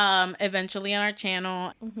up eventually on our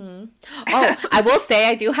channel. Oh, I will say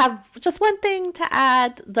I do have just one thing to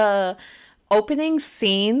add. The opening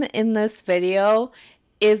scene in this video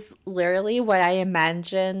is literally what I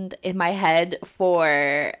imagined in my head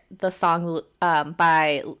for the song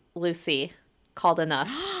by Lucy called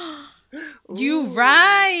Enough. You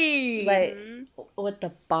right. Like, with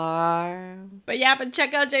the bar. But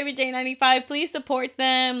check out JBJ95. Please support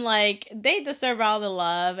them. Like, they deserve all the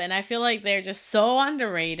love, and I feel like they're just so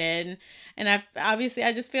underrated. And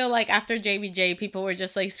I just feel like after JBJ, people were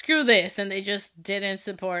just like, screw this, and they just didn't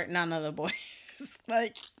support none of the boys.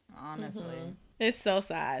 Like, Honestly. it's so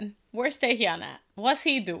sad. Where's Taehyun at? What's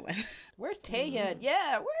he doing? Where's Taehyun?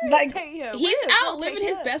 Yeah, where's Like, Taehyun? He's Where's out living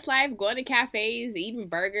his Taehyun? best life, going to cafes, eating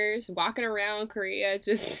burgers, walking around Korea,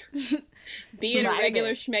 just being a Vibing.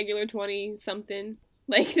 regular schmegular 20-something.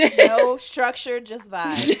 Like, No structure, just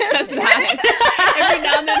vibes. just vibes. Every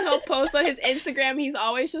now and then he'll post on his Instagram. He's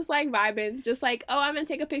always just like vibing, just like, oh, I'm gonna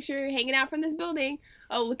take a picture hanging out from this building.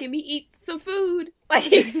 Oh, look at me eat some food.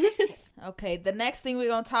 Like, Okay, the next thing we're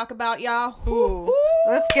gonna talk about, y'all. Ooh,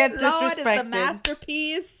 let's get Lord, is the disrespected.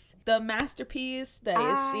 masterpiece. The masterpiece that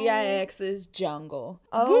is CIX's Jungle.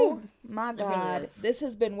 Oh my God, is. this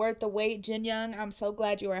has been worth the wait, Jin Young. I'm so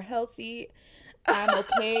glad you are healthy. I'm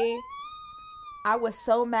okay. I was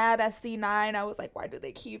so mad at C9. I was like, why do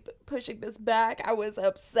they keep pushing this back? I was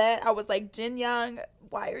upset. I was like, Jin Young,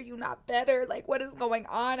 why are you not better? Like, what is going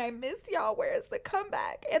on? I miss y'all. Where is the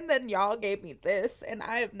comeback? And then y'all gave me this, and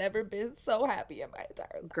I have never been so happy in my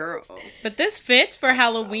entire life. girl. But this fits for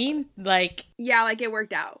Halloween. Like, Yeah, like it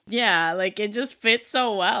worked out. yeah, like it just fits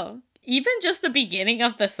so well. Even just the beginning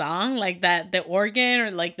of the song, like that, the organ or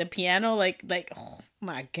like the piano, like oh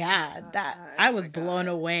my God, that I was blown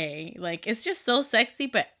away. Like, it's just so sexy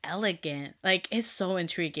but elegant. Like, it's so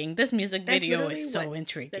intriguing. This music video is so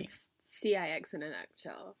intriguing. That's CIX in a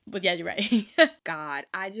nutshell. But yeah, you're right. God,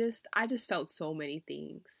 I just felt so many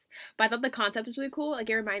things. But I thought the concept was really cool. Like,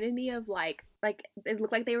 it reminded me of like it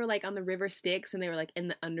looked like they were like on the river Styx and they were like in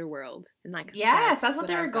the underworld and like Yes, that's what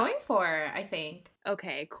they I were thought. going for, I think.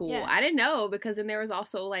 Okay, cool. Yeah. I didn't know because then there was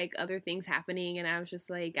also like other things happening and I was just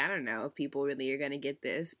like, I don't know if people really are gonna get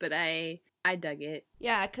this, but I dug it.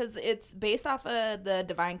 Yeah, because it's based off of the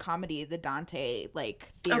Divine Comedy, the Dante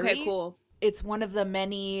like theory. Okay, cool. It's one of the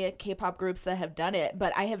many K-pop groups that have done it,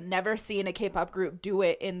 but I have never seen a K-pop group do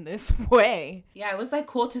it in this way. Yeah, it was like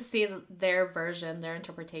cool to see their version, their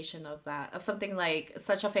interpretation of that, of something like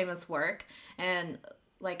such a famous work. And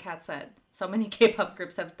like Kat said, so many K-pop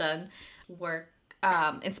groups have done work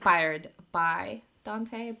inspired by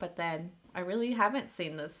Dante, but then I really haven't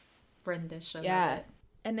seen this rendition. Yeah, of it.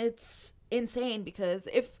 and it's insane because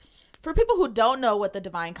for people who don't know what the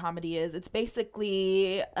Divine Comedy is, it's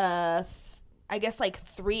basically I guess like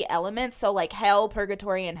 3 elements, so like hell,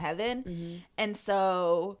 purgatory, and heaven. And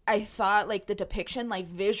so I thought like the depiction like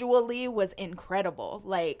visually was incredible.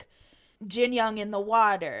 Like Jin Young in the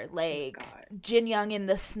water, like Jin Young in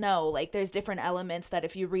the snow. Like there's different elements that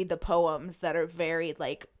if you read the poems that are very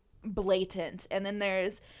like blatant, and then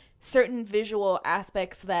there's certain visual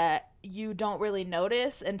aspects that you don't really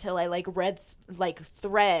notice until I like read like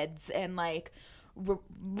threads and like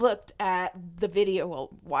looked at the video, well,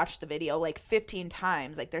 watched the video like 15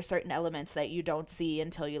 times. Like there's certain elements that you don't see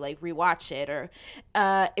until you like rewatch it, or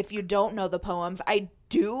if you don't know the poems, I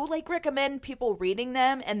do like recommend people reading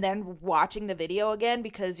them and then watching the video again,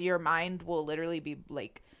 because your mind will literally be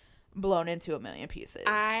like blown into a million pieces.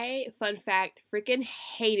 Fun fact, freaking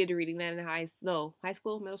hated reading that in high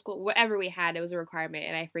school, middle school, whatever we had. It was a requirement,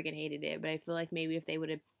 and I freaking hated it. But I feel like maybe if they would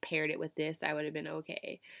have paired it with this, I would have been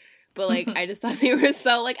okay. But, like, I just thought they were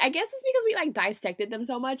so, like, I guess it's because we, like, dissected them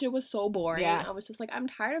so much. It was so boring. Yeah. I was just like, I'm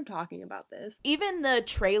tired of talking about this. Even the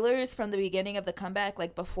trailers from the beginning of the comeback,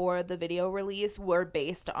 like, before the video release, were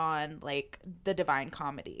based on, like, the Divine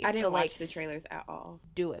Comedy. I didn't watch the trailers at all.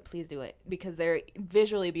 Do it. Please do it. Because they're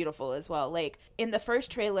visually beautiful as well. Like, in the first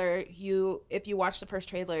trailer, if you watch the first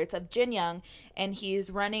trailer, it's of Jin Young, and he's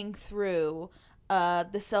running through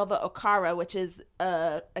the Selva Okara, which is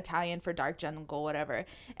Italian for dark jungle, whatever,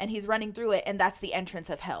 and he's running through it, and that's the entrance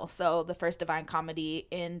of hell. So the first Divine Comedy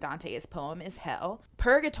in Dante's poem is hell.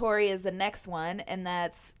 Purgatory is the next one, and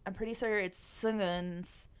that's, I'm pretty sure it's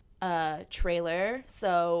Sungun's trailer.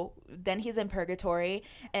 So then he's in purgatory,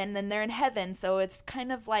 and then they're in heaven. So it's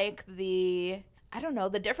kind of like the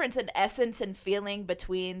difference in essence and feeling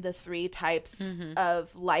between the three types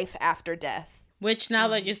of life after death. Which, now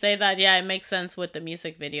that you say that, yeah, it makes sense with the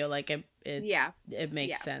music video. Like, it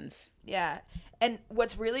makes sense. Yeah. And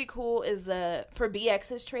what's really cool is for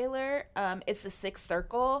BX's trailer, it's the sixth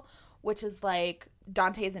circle, which is like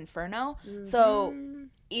Dante's Inferno. Mm-hmm. So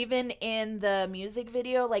even in the music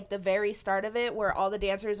video, like the very start of it, where all the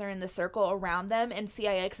dancers are in the circle around them and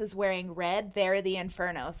CIX is wearing red, they're the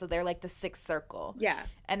Inferno. So they're like the sixth circle. Yeah.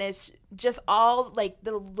 And it's just all like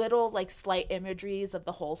the little like slight imageries of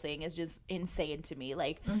the whole thing is just insane to me.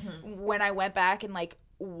 Like when I went back and like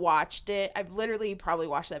watched it, I've literally probably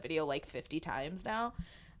watched that video like 50 times now.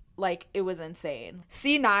 Like, it was insane.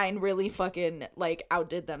 C9 really fucking, like,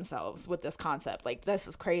 outdid themselves with this concept. Like, this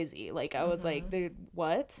is crazy. Like, I was like,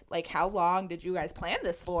 what? Like, how long did you guys plan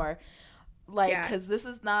this for? Like, because this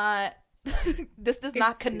is not, this does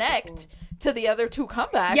not connect to the other two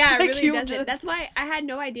comebacks. Yeah, it really doesn't. That's why I had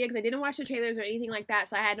no idea, because I didn't watch the trailers or anything like that,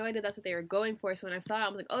 so I had no idea that's what they were going for. So when I saw it, I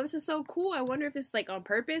was like, oh, this is so cool. I wonder if it's, like, on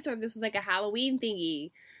purpose or if this is, like, a Halloween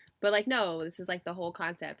thingy. But, like, no, this is, like, the whole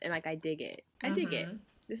concept, and, like, I dig it. I dig it.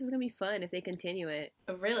 This is gonna be fun if they continue it.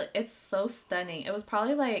 Really, it's so stunning. It was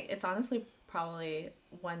probably like, it's honestly probably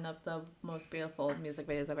one of the most beautiful music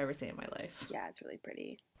videos I've ever seen in my life. Yeah, it's really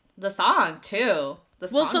pretty. The song too.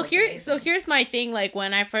 Here's my thing. Like,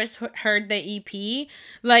 when I first heard the EP,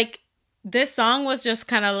 like, this song was just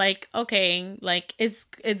kind of like, okay, like, it's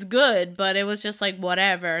good, but it was just like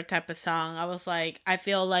whatever type of song. I was like, I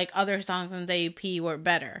feel like other songs in the EP were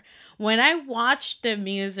better. When I watched the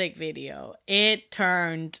music video, it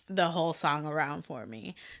turned the whole song around for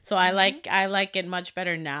me. So I like it much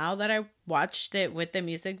better now that I watched it with the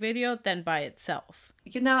music video than by itself.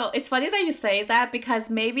 You know, it's funny that you say that, because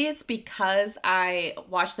maybe it's because I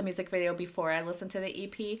watched the music video before I listened to the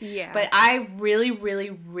EP. Yeah. But I really, really,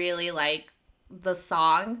 really like the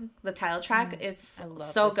song, the title track. It's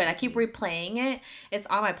so good. I keep replaying it. It's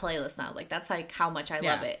on my playlist now. Like, that's like how much I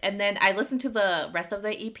love it. And then I listened to the rest of the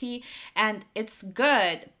EP, and it's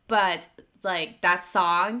good, but like, that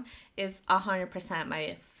song is 100%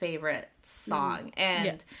 my favorite song.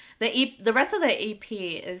 And the rest of the EP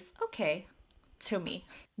is okay to me.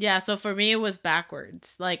 Yeah, so for me it was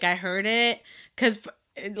backwards. Like, I heard it because,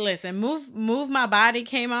 listen, move my body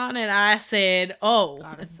came on, and I said, oh,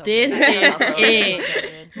 this is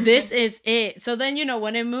it. This is it. So then, you know,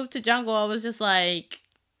 when it moved to Jungle, I was just like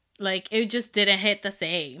it just didn't hit the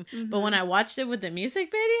same. But when I watched it with the music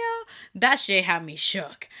video, that shit had me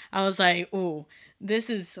shook. I was like, ooh,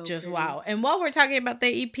 this is so just pretty. Wow. And while we're talking about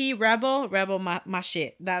the EP, Rebel, my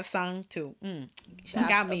shit. That song too. She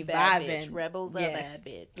got me vibing. Bitch. Rebel's a bad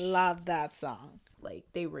bitch. Love that song. Like,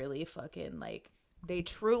 they really fucking, like, they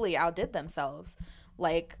truly outdid themselves.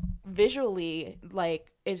 Like, visually,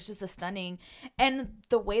 like, it's just a stunning, and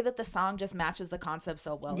the way that the song just matches the concept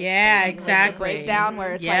so well. Yeah, exactly. Like, the breakdown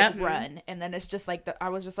where it's like run, and then it's just like I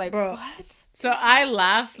was just like, bro, what? So I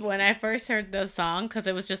laughed when I first heard the song, because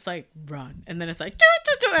it was just like run, and then it's like doo,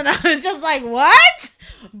 doo, doo, and I was just like, what?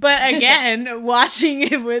 But again, watching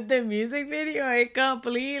it with the music video, it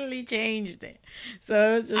completely changed it.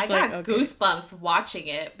 So it was just I got goosebumps watching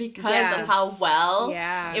it because of how well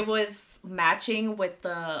it was matching with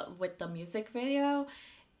the music video,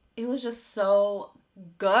 it was just so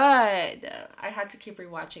good. I had to keep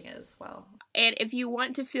rewatching it as well. And if you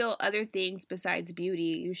want to feel other things besides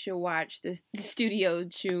beauty, you should watch the Studio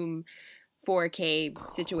Choom 4K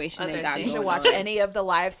situation they got. You should going watch on. any of the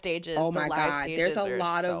live stages. Oh the my live God, stages there's a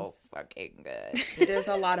lot so of fucking good. There's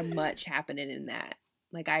a lot of much happening in that.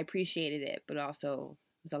 Like, I appreciated it, but also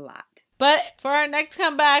it was a lot. But for our next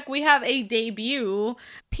comeback, we have a debut.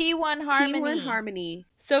 P1 Harmony. P1 Harmony.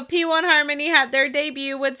 So P1 Harmony had their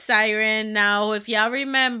debut with Siren. Now, if y'all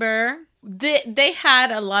remember, they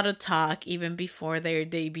had a lot of talk even before their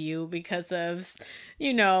debut because of,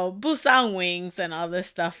 you know, Busan Wings and all this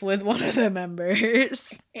stuff with one of the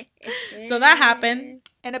members. So that happened.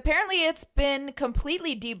 And apparently it's been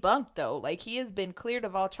completely debunked, though. Like, he has been cleared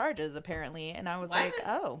of all charges, apparently. And I was like,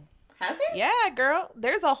 oh. Has he? Yeah, girl.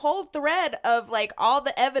 There's a whole thread of, like, all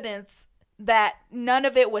the evidence that none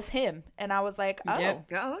of it was him. And I was like, oh. Yep.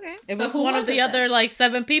 Oh, okay. It So was who one was of it the then? other, like,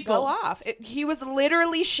 7 people. Go off. He was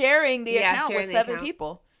literally sharing the account sharing with the 7 account.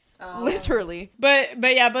 people. Oh. Literally. But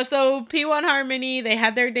so P1 Harmony, they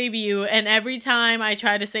had their debut, and every time I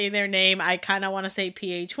try to say their name, I kind of want to say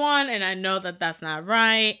PH1, and I know that that's not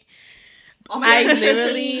right. Oh my I God.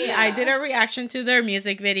 literally, Yeah. I did a reaction to their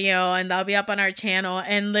music video, and that'll be up on our channel,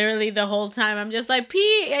 and literally the whole time I'm just like,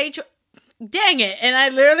 PH, dang it, and I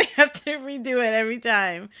literally have to redo it every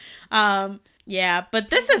time. Yeah,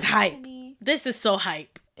 but this is hype. This is so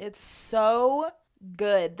hype. It's so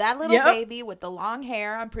good. That little Yep. baby with the long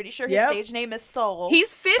hair, I'm pretty sure his Yep. stage name is Soul.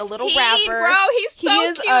 He's 15, the little rapper. bro. He's so He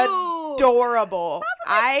is cute. adorable.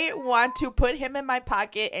 I want to put him in my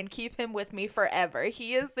pocket and keep him with me forever.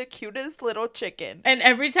 He is the cutest little chicken. And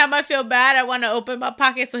every time I feel bad, I want to open my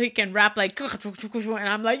pocket so he can rap like, and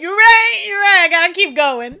I'm like, you're right, I gotta keep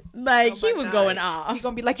going. Like, Oh he my was God. going off. He's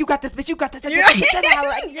gonna be like, you got this, bitch, you got this. Yeah.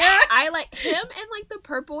 I like him and like the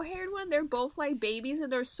purple haired one. They're both like babies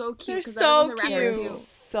and they're so cute. They're 'cause so that was a rapper, cute. too.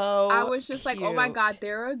 So I was just like, oh my cute. God,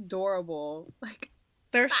 they're adorable. Like,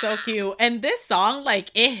 They're so cute. And this song, like,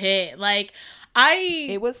 it hit. Like, I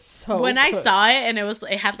It was so when I good. saw it and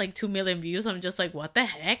it had like 2 million views, I'm just like, what the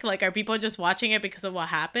heck? Like, are people just watching it because of what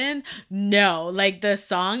happened? No, like, the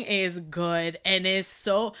song is good and it's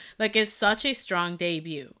so, like, it's such a strong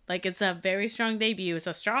debut. Like, it's a very strong debut. It's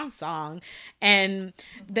a strong song. And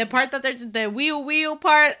the part that the wheel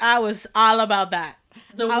part, I was all about that.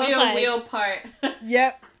 The I was like- wheel part.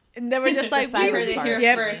 Yep. And they were just like, The You siren heard it part. here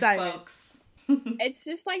Yep, first, siren. folks. it's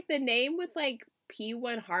just like the name with like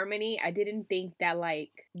P1 Harmony. I didn't think that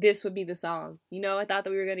like this would be the song. You know, I thought that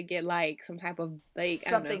we were gonna get like some type of like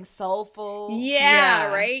I don't know. something soulful. Yeah,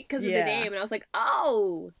 Yeah. right? Because of Yeah. the name. And I was like,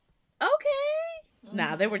 oh, okay.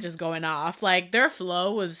 Nah, they were just going off. Like, their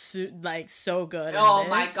flow was so good. in Oh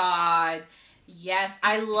my this. God. Yes,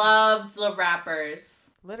 I loved the rappers.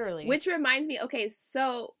 Literally. Which reminds me, okay,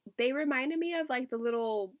 so they reminded me of like the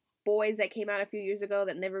little boys that came out a few years ago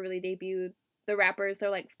that never really debuted. The rappers,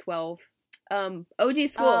 they're like 12. OG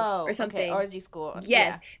School or something. Okay, OG School.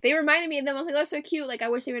 Yes. They reminded me of them. I was like, oh, so cute. Like, I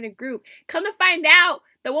wish they were in a group. Come to find out,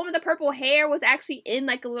 the one with the purple hair was actually in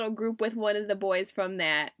like a little group with one of the boys from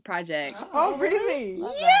that project. Oh, really?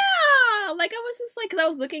 Love that. Yeah. Like, I was just like, because I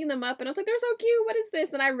was looking them up and I was like, they're so cute. What is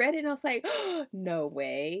this? And I read it and I was like, oh, no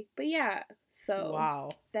way. But yeah, so Wow.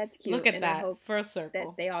 that's cute. Look at and I that. hope First that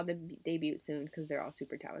circle. they all debut soon because they're all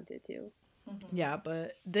super talented too. Yeah,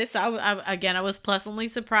 but this, I was pleasantly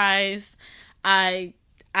surprised.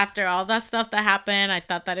 After all that stuff that happened, I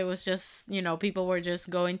thought that it was just, you know, people were just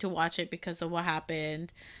going to watch it because of what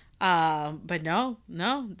happened. But no,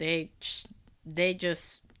 they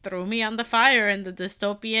just threw me on the fire in the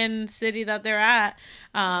dystopian city that they're at.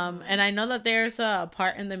 And I know that there's a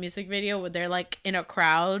part in the music video where they're like in a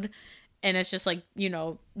crowd and it's just like, you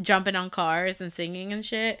know, jumping on cars and singing and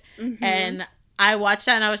shit. Mm-hmm. And I watched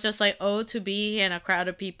that and I was just like, oh, to be in a crowd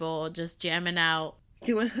of people just jamming out.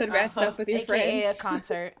 Doing hood rat stuff with your AKA friends. a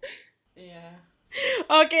concert. Yeah.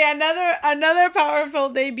 Okay, another powerful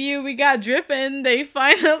debut. We got Drippin'. They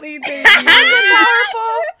finally debuted.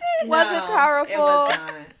 Was it powerful? It was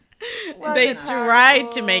not. Was They it tried to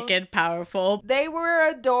powerful? make it powerful. They were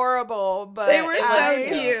adorable, but They were so I-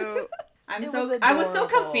 cute. I was so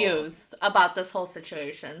confused about this whole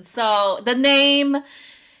situation. So the name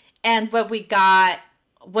and what we got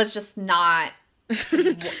was just not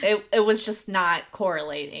it was just not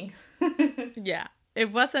correlating. Yeah,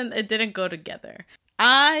 it didn't go together.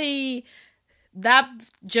 That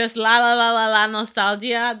just la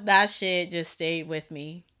nostalgia, that shit just stayed with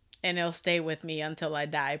me. And it'll stay with me until I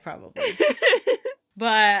die, probably.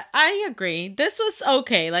 But I agree. This was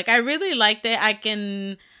okay. Like, I really liked it.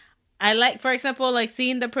 I like, for example, like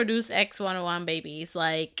seeing the produced X101 babies,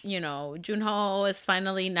 like, you know, Junho is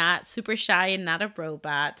finally not super shy and not a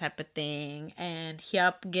robot type of thing, and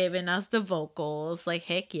Hyup giving us the vocals, like,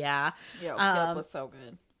 heck yeah. Yo, Hyup was so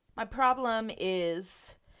good. My problem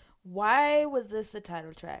is, why was this the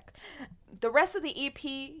title track? The rest of the EP,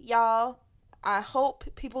 y'all, I hope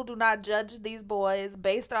people do not judge these boys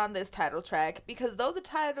based on this title track, because though the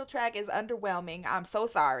title track is underwhelming, I'm so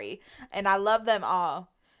sorry, and I love them all.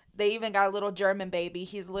 They even got a little German baby.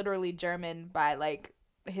 He's literally German by, like,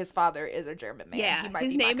 his father is a German man. Yeah, he might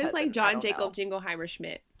his be name my is, like, cousin. John Jacob Jingleheimer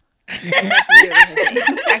Schmidt. That's literally his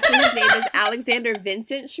name. Actually, his name is Alexander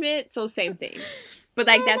Vincent Schmidt, so same thing. But,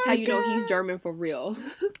 like, that's how you know he's German for real.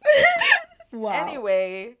 Wow.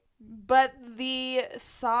 Anyway, but the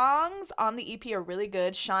songs on the EP are really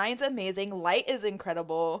good. Shine's amazing. Light is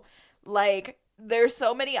incredible. Like, there's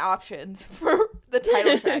so many options for the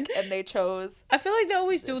title track, and they chose. I feel like they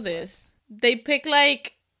always do this. They pick,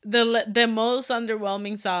 like, the most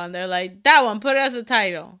underwhelming song. They're like, that one, put it as a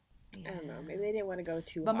title. I don't know. Maybe they didn't want to go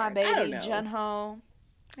too But hard. my I don't baby, know. Junho,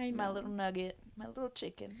 I know. my little nugget, my little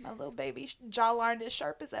chicken, my little baby, jawline is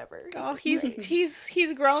sharp as ever. Oh, he's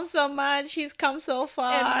grown so much. He's come so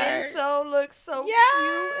far. And Minso looks so Yes!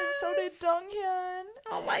 cute, and so did Donghyun.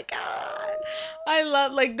 Oh my god. I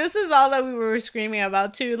love, like, this is all that we were screaming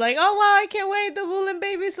about too. Like, oh wow, I can't wait, the Woolen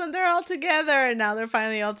babies when they're all together, and now they're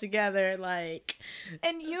finally all together. Like,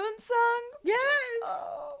 And Yoonsung, yes.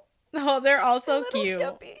 oh, Oh, they're all so little cute.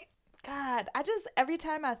 Hyuppy. God, every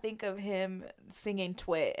time I think of him singing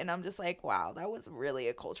Twit, and I'm just like, wow, that was really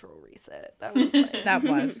a cultural reset. That was like,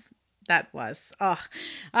 That was. Oh,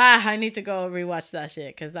 I need to go rewatch that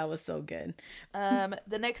shit because that was so good.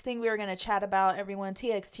 The next thing we were gonna chat about, everyone,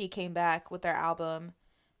 TXT came back with their album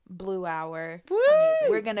Blue Hour. Woo!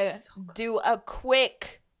 We're gonna do a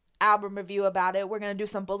quick album review about it. We're gonna do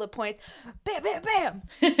some bullet points. Bam, bam,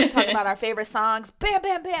 bam. Talk about our favorite songs. Bam,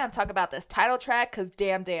 bam, bam. Talk about this title track, because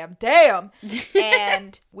damn.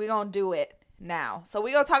 And we're gonna do it now. So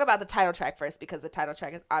we're gonna talk about the title track first, because the title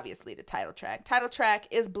track is obviously the title track. Title track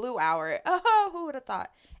is Blue Hour. Oh, who would have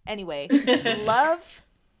thought? Anyway, love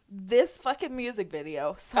this fucking music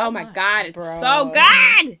video so my much. god, it's so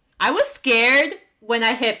good! I was scared when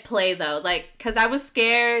I hit play though, like, because I was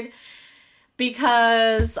scared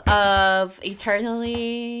because of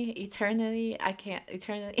eternity.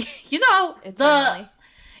 You know, Eternally.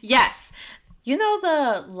 yes. You know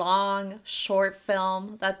the long short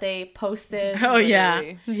film that they posted? Oh yeah,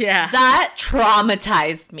 Literally. yeah. That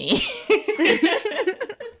traumatized me.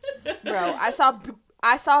 Bro, I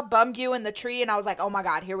saw Bumgyu in the tree, and I was like, oh my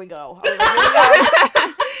god, here we go. I was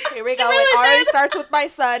like, here we go. It already starts with my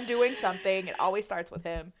son doing something. It always starts with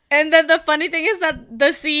him. And then the funny thing is that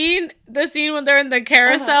the scene when they're in the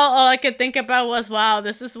carousel, all I could think about was, wow,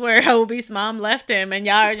 this is where Hobie's mom left him, and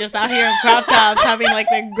y'all are just out here in crop tops having like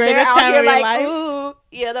the They're greatest out time here of your like, life. ooh,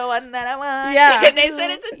 you're the one that I want. Yeah. And they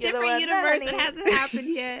said it's a You're the different one that universe. I It need. hasn't happened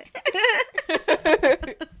yet.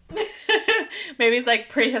 Maybe it's like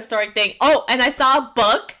prehistoric thing. Oh, and I saw a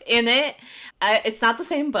book in it. It's not the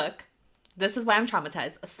same book. This is why I'm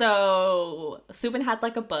traumatized. So Subin had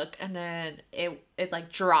like a book, and then it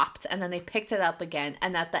like dropped, and then they picked it up again,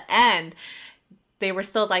 and at the end they were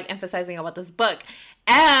still like emphasizing about this book.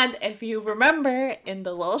 And if you remember in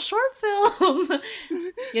the little short film,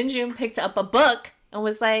 Yunjun picked up a book and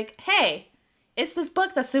was like, hey, it's this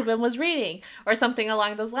book that Subin was reading, or something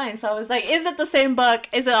along those lines. So I was like, is it the same book?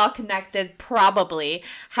 Is it all connected? Probably.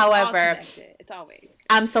 However, It's always.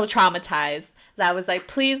 I'm so traumatized that I was like,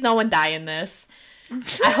 please no one die in this.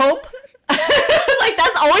 I hope. Like,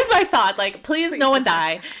 that's always my thought. Like, please no one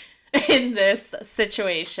die in this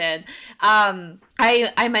situation.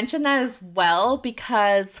 I mentioned that as well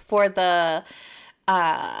because for the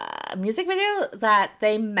music video that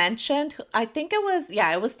they mentioned, I think it was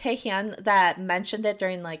Taehyun that mentioned it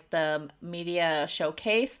during like the media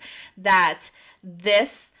showcase, that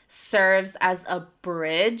this serves as a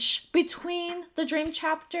bridge between the dream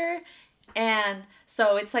chapter, and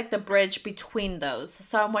so it's like the bridge between those.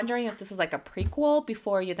 So I'm wondering if this is like a prequel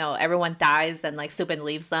before, you know, everyone dies and like Subin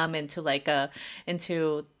leaves them into like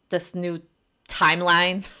into this new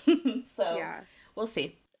timeline. So Yeah. we'll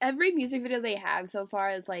see. Every music video they have so far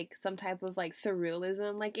is like some type of like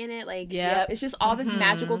surrealism like in it. Like Yep. it's just all these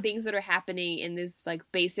magical things that are happening in this like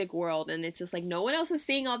basic world, and it's just like no one else is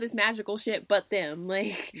seeing all this magical shit but them.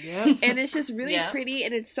 Like and it's just really pretty,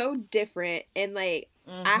 and it's so different, and like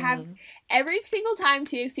I have every single time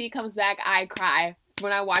TXT comes back I cry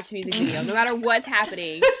when I watch the music video, no matter what's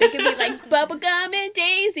happening. They could be like bubblegum and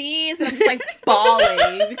daisies, and I'm just like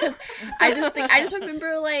bawling because I just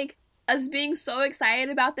remember like us being so excited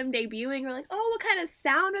about them debuting. We're like, oh, what kind of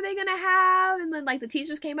sound are they gonna have? And then like the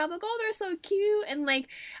teachers came out like, oh, they're so cute. And like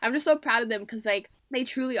I'm just so proud of them because like they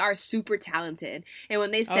truly are super talented. And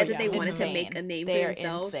when they said that they wanted to make a name for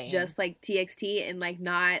themselves, just like TXT, and like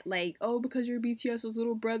not like, oh, because you're BTS's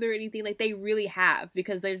little brother or anything, like they really have,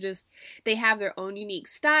 because they have their own unique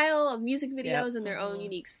style of music videos and their own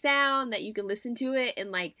unique sound that you can listen to it and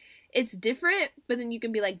like it's different, but then you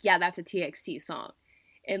can be like, yeah, that's a TXT song.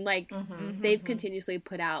 And like they've continuously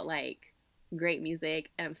put out like great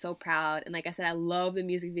music, and I'm so proud. And like I said, I love the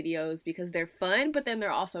music videos because they're fun, but then they're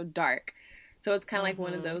also dark. So it's kind of like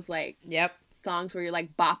one of those like songs where you're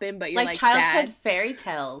like bopping, but you're like childhood sad. Fairy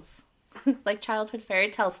tales, like childhood fairy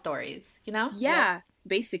tale stories, you know? Yeah.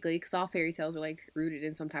 Basically, because all fairy tales are like rooted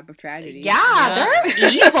in some type of tragedy. Yeah,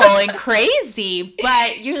 they're evil and crazy,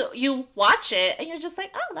 but you watch it and you're just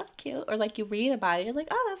like, oh, that's cute, or like you read about it, you're like,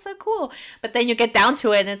 oh, that's so cool. But then you get down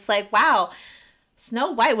to it and it's like, wow,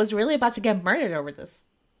 Snow White was really about to get murdered over this.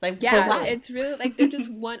 Like, yeah, it's really like they're just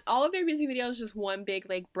all of their music videos just one big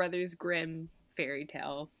like Brothers Grimm fairy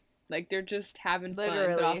tale. Like they're just having fun,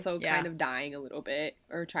 but also kind of dying a little bit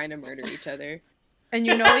or trying to murder each other. And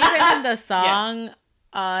you know, even in the song.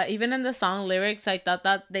 Even in the song lyrics, I thought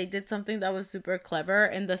that they did something that was super clever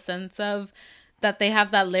in the sense of that they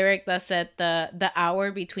have that lyric that said the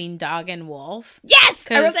hour between dog and wolf. Yes!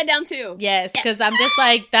 I wrote that down too. Yes, because I'm just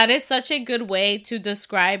like, that is such a good way to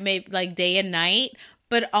describe maybe like day and night,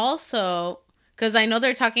 but also because I know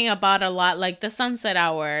they're talking about a lot like the sunset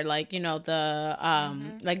hour, like, you know, the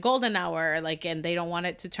like golden hour, like, and they don't want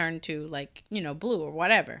it to turn to like, you know, blue or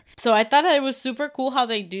whatever. So I thought it was super cool how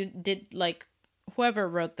they did like whoever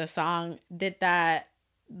wrote the song did that,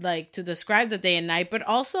 like, to describe the day and night, but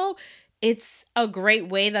also it's a great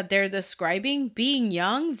way that they're describing being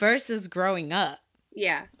young versus growing up.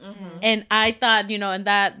 Yeah. And I thought, you know, and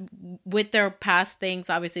that with their past things,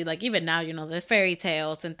 obviously, like even now, you know, the fairy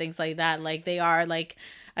tales and things like that, like they are like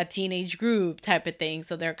a teenage group type of thing.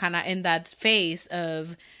 So they're kind of in that phase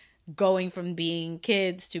of going from being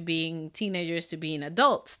kids to being teenagers to being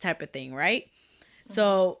adults type of thing, right?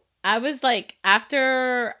 So I was like,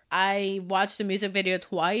 after I watched the music video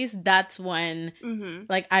twice, that's when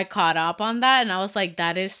like I caught up on that, and I was like,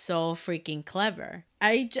 that is so freaking clever.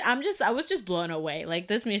 I was just blown away. Like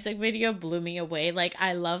this music video blew me away. Like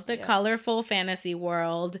I love the colorful fantasy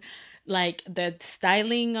world, like the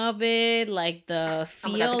styling of it, like the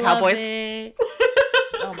feel the Cowboys. of it.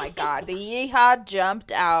 Oh my god, the yeehaw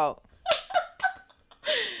jumped out.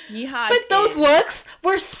 Yeehaw! But those looks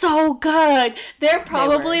were so good. They're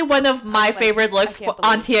probably one of my favorite looks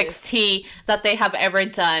on TXT that they have ever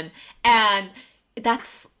done. And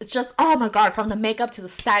that's just, oh my god, from the makeup to the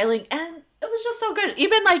styling, and it was just so good.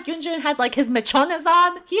 Even like Yoonjun had like his mechones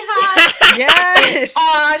on. He had Yes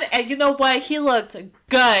on, and you know what? He looked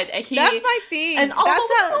good. And that's my thing. And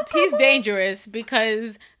that's how he's dangerous,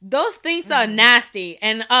 because those things are nasty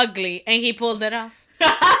and ugly, and he pulled it off.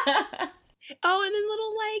 Oh, and then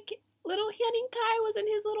little Hyun Kai was in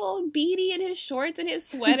his little beanie and his shorts and his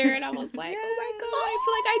sweater, and I was like, oh my god, I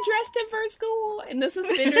feel like I dressed him for school. And the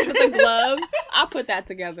suspenders with the gloves, I put that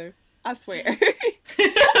together. I swear.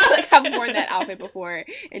 Like I've worn that outfit before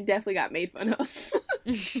and definitely got made fun of.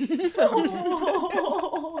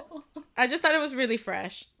 I just thought it was really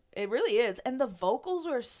fresh. It really is. And the vocals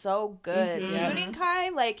were so good. Hyun Kai,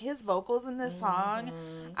 like his vocals in this song,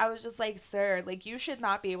 I was just like, sir, like you should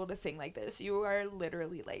not be able to sing like this. You are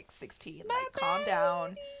literally like 16. Like calm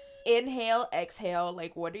down. Inhale, exhale.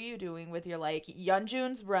 Like what are you doing with your like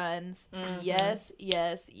Yeonjun's runs? Yes.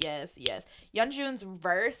 Yeonjun's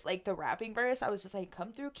verse, like the rapping verse, I was just like,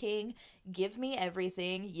 come through, king. Give me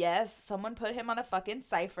everything. Yes, someone put him on a fucking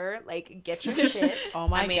cipher. Like, get your shit. Oh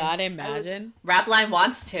my god, imagine. Rapline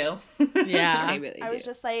wants to. Yeah. They really do. I was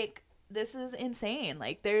just like, this is insane.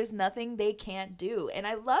 Like, there's nothing they can't do. And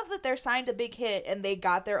I love that they're signed to Big Hit and they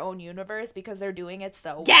got their own universe because they're doing it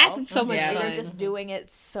so well. Yes, it's so much fun. They're just doing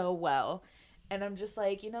it so well. And I'm just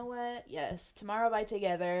like, you know what? Yes, Tomorrow by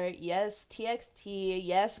Together. Yes, TXT.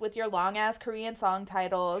 Yes, with your long-ass Korean song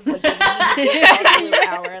titles. Like,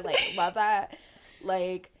 hour. Like, love that.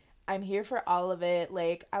 Like, I'm here for all of it.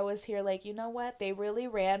 Like, I was here like, you know what? They really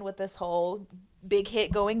ran with this whole Big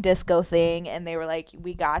Hit going disco thing, and they were like,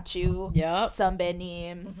 we got you. Yep.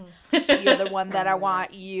 Sunbeams. You're the one that I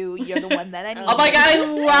want. You're the one that I need. Oh my god, I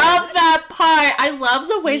love that part. I love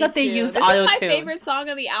the way that they used auto-tune. This is my favorite song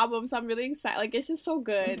on the album, so I'm really excited. Like, it's just so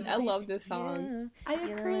good. I love this song. I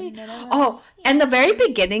agree. Oh, and the very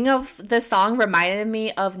beginning of the song reminded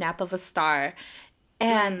me of Nap of a Star.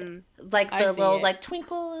 And like the little like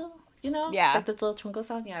twinkle You know? Yeah. Like this little twinkle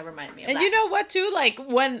song. Yeah, it reminded me of And that. you know what, too? Like,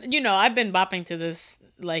 when, I've been bopping to this,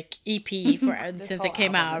 like, EP since it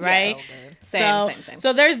came out, right? Same.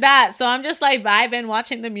 So there's that. So I'm just, like, vibing,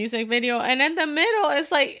 watching the music video. And in the middle,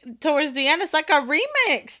 it's, like, towards the end, it's, like, a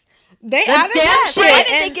remix. They added that shit. Why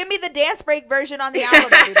didn't they give me the dance break version on the album,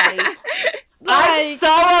 everybody? I'm so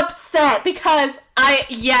upset because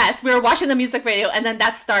we were watching the music video and then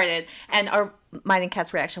that started, and our Mine and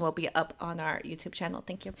Cat's reaction will be up on our YouTube channel.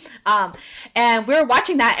 Thank you. And we were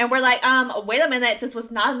watching that and we're like, wait a minute, this was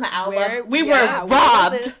not in the album. We were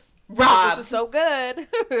robbed. This is so good.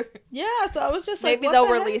 Yeah, so I was just maybe like, they'll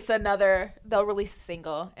release a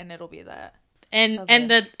single and it'll be that. And so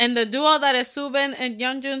the duo that is Subin and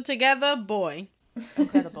Youngjun together, boy.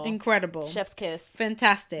 Incredible. Chef's kiss.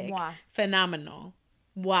 Fantastic. Mwah. Phenomenal.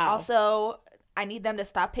 Wow. Also, I need them to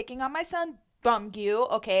stop picking on my son Bumgyu,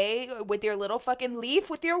 okay? With your little fucking leaf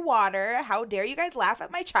with your water. How dare you guys laugh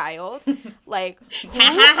at my child? Like, who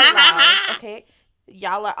allowed, okay?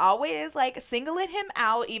 Y'all are always, like, singling him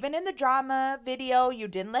out. Even in the drama video, you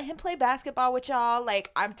didn't let him play basketball with y'all.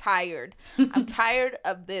 Like, I'm tired. I'm tired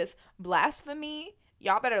of this blasphemy.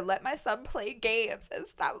 Y'all better let my son play games and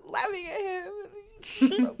stop laughing at him.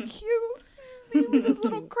 He's so cute. See, with his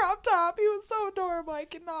little crop top, he was so adorable. I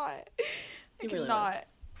cannot. I really cannot. was.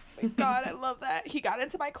 My God, I love that. He got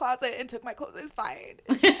into my closet and took my clothes. It's fine.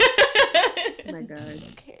 Oh my God.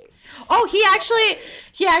 Okay. Oh, he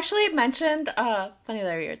actually mentioned, funny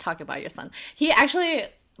that you're talking about your son. He actually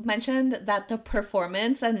mentioned that the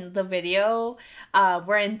performance and the video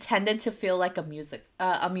were intended to feel like a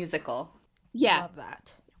musical. Yeah. Love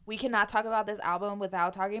that. We cannot talk about this album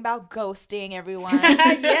without talking about Ghosting, everyone.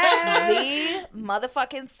 Yes. The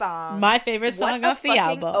motherfucking song. My favorite song of the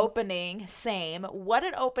album. Opening. Same. What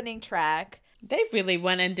an opening track. They really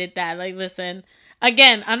went and did that. Like, listen,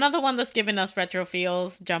 again, another one that's giving us retro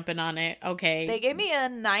feels, jumping on it. Okay. They gave me a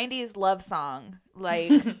 90s love song.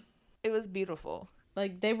 Like, it was beautiful.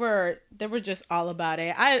 Like, they were just all about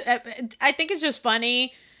it. I think it's just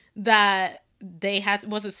funny that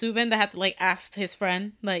was it Subin that had to, like, ask his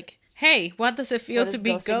friend, like, hey, what does it feel to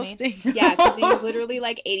be ghosting? Yeah, because he's literally,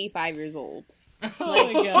 like, 85 years old.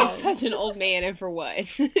 Oh my God. He's such an old man, and for what?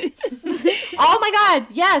 Oh my God,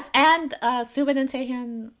 yes. And Subin and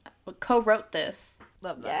Taehyun co-wrote this.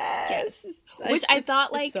 Love that. Yes. Which I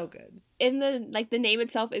thought, like, so good. in the, like, the name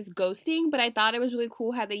itself is ghosting, but I thought it was really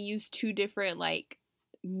cool how they used two different, like,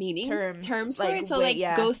 meanings, terms for like, it. So, like,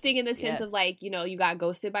 yeah. ghosting in the sense of, like, you got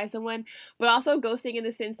ghosted by someone, but also ghosting in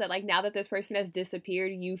the sense that, like, now that this person has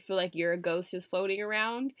disappeared, you feel like you're a ghost just floating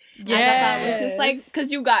around. Yeah, I thought that was just, like,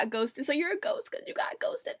 because you got ghosted, so you're a ghost because you got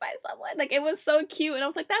ghosted by someone. Like, it was so cute, and I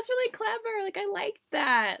was like, that's really clever. Like, I like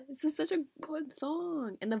that. This is such a good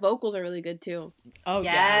song, and the vocals are really good too. Oh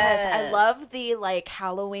Yes, I love the, like,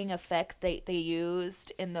 hallowing effect they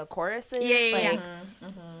used in the choruses. Yeah.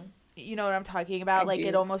 You know what I'm talking about? I Like, do.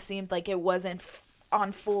 it almost seemed like it wasn't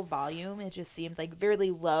on full volume. It just seemed, like,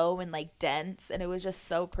 really low and, like, dense. And it was just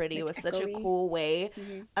so pretty. It was such a cool way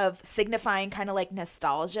of signifying kind of, like,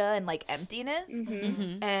 nostalgia and, like, emptiness.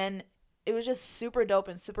 And it was just super dope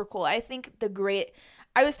and super cool. I think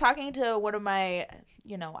I was talking to one of my,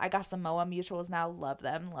 I got some MOA mutuals now. Love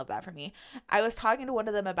them. Love that for me. I was talking to one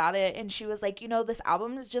of them about it, and she was like, this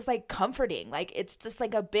album is just, like, comforting. Like, it's just,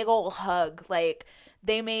 like, a big old hug. Like,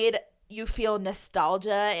 they made you feel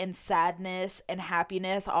nostalgia and sadness and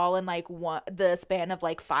happiness all in, like, the span of,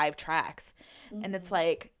 like, 5 tracks. And it's,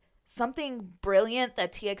 like, something brilliant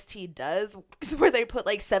that TXT does where they put,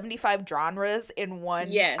 like, 75 genres in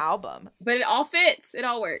one album. But it all fits. It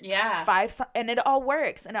all works. Yeah. And it all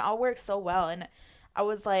works. And it all works so well. And I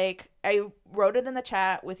was like, I wrote it in the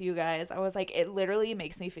chat with you guys. I was like, it literally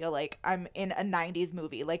makes me feel like I'm in a 90s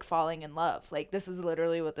movie, like falling in love. Like, this is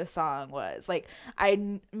literally what this song was. Like,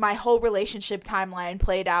 my whole relationship timeline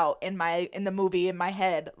played out in the movie in my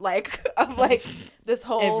head, like, of, like, this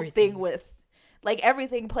whole thing with, like,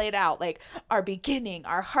 everything played out, like, our beginning,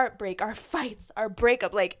 our heartbreak, our fights, our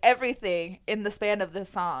breakup, like, everything in the span of this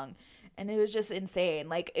song. And it was just insane.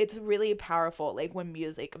 Like, it's really powerful, like, when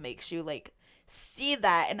music makes you, like, see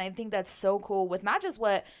that. And I think that's so cool with not just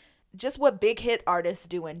what big hit artists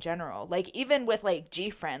do in general. Like, even with, like,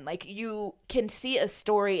 G-Friend, like, you can see a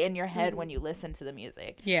story in your head when you listen to the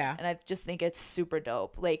music. Yeah. And I just think it's super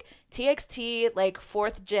dope. Like, TXT, like,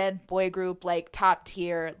 4th gen boy group, like, top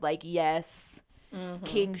tier, like, yes,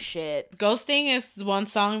 king shit. Ghosting is one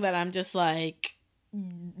song that I'm just like,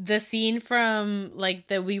 the scene from, like,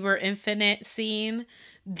 the We Were Infinite scene,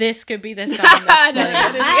 this could be the song that's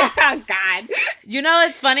playing. Oh, God. You know,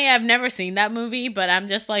 it's funny. I've never seen that movie, but I'm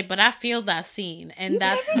just like, but I feel that scene, and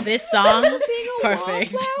that's this song.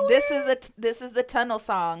 Perfect. This is the tunnel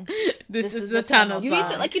song. This is the tunnel You song.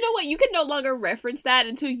 need to, like, you know what? You can no longer reference that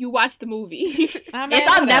until you watch the movie. I mean, It's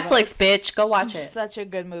on whatever. Netflix, bitch. Go watch it. Such a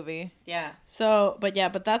good movie. Yeah. So, but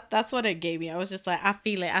that's what it gave me. I was just like, I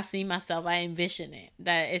feel it. I see myself. I envision it.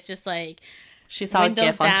 That it's just like She saw a windows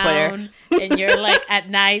gif on down, Twitter. and you're like at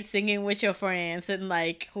night singing with your friends, and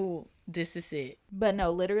like, who? This is it. But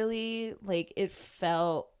no, literally, like, it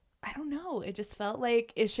felt, I don't know, it just felt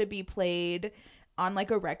like it should be played on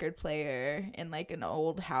like a record player in like an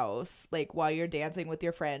old house, like while you're dancing with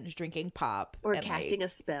your friends, drinking pop Or and, casting like, a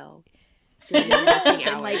spell.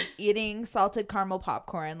 and like eating salted caramel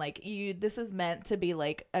popcorn. Like, this is meant to be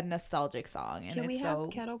like a nostalgic song, and Can we it's have so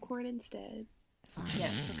kettle corn instead? Yeah.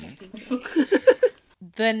 Okay, thank you.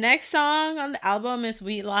 The next song on the album is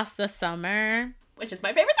 "We Lost the Summer," Which is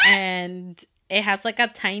my favorite song. and it has like a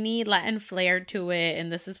tiny Latin flair to it.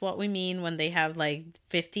 And this is what we mean when they have like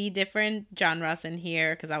 50 different genres in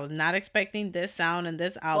here, because I was not expecting this sound in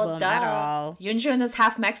this album at all. Yunjun is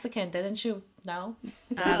half Mexican, didn't you know?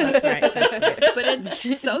 That's right. That's right. But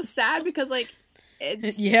it's so sad because like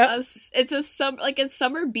it's Yep. it's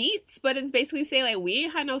summer beats, but it's basically saying like we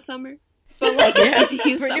ain't had no summer, but like Yeah, it's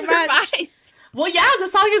you pretty summer much. vibes. Well, yeah, the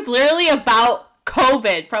song is literally about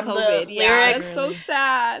COVID from COVID, the yeah, lyrics. it's so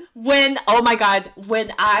sad. Oh my god, when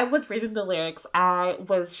I was reading the lyrics, I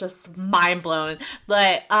was just mind blown.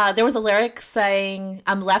 Like, there was a lyric saying,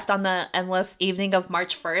 "I'm left on the endless evening of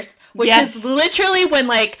March 1st," which Yes. is literally when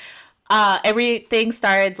like everything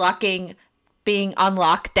started being on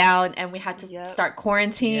lockdown, and we had to Yep. start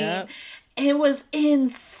quarantine. Yep. It was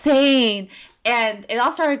insane. And it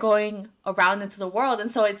all started going around into the world.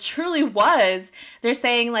 And so it truly was. They're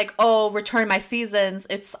saying like, oh, return my seasons.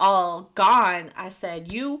 It's all gone. I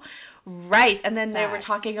said, you right. And then they were Facts.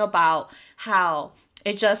 talking about how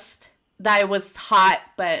that it was hot,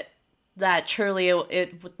 but that truly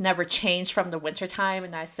it would never change from the wintertime.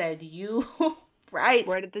 And I said, you right.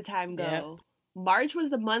 Where did the time go? Yep. March was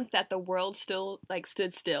the month that the world still like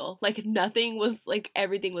stood still. Like nothing was like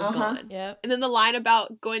everything was gone. Yep. And then the line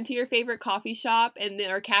about going to your favorite coffee shop and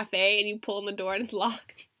then or cafe and you pull on the door and it's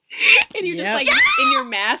locked. And you're Yep. just like in your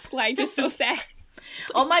mask, like just so sad.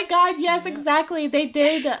 Oh my god, yes, exactly. They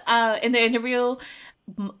did in the interview,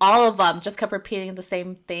 all of them just kept repeating the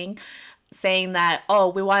same thing, saying that, oh,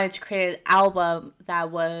 we wanted to create an album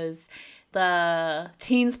that was the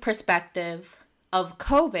teens' perspective of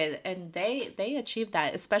COVID, and they achieved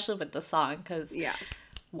that, especially with the song, because Yeah.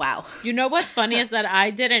 wow. You know what's funny is that I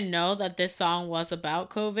didn't know that this song was about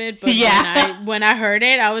COVID, but Yeah. when I heard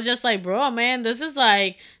it, I was just like, bro, man, this is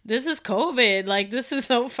COVID. Like, this is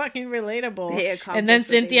so fucking relatable. They And accomplished then what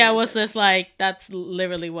they Cynthia wanted was to. just like, that's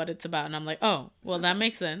literally what it's about. And I'm like, oh, well, that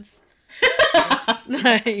makes sense.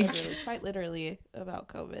 Like, Quite literally about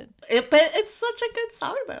COVID. But it's such a good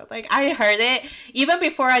song though. Like, I heard it even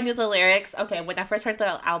before I knew the lyrics. Okay, when I first heard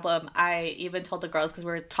the album, I even told the girls, because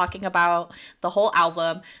we were talking about the whole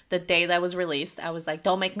album the day that was released. I was like,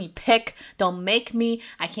 don't make me pick, don't make me,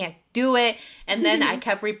 I can't do it. And then I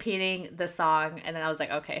kept repeating the song, and then I was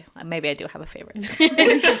like, okay, maybe I do have a favorite.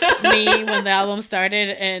 me, when the album started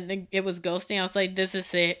and it was Ghosting, I was like, this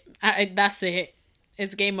is it. That's it.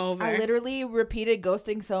 It's game over. I literally repeated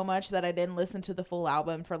Ghosting so much that I didn't listen to the full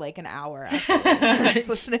album for like an hour after just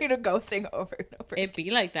listening to Ghosting over and over. It be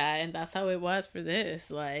like that, and that's how it was for this.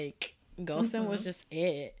 Like, Ghosting was just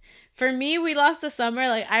it. For me, We Lost the Summer,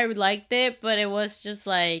 like, I liked it, but it was just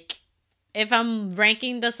like, if I'm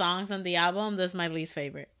ranking the songs on the album, this is my least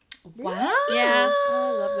favorite. Wow. Yeah.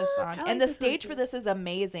 I love this song. like And the this one stage too. for this is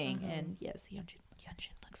amazing. And yes, Hyunjin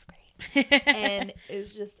looks great. And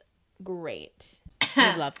it's just great.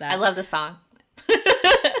 I love that. I love the song.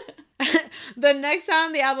 The next song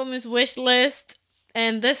on the album is Wish List.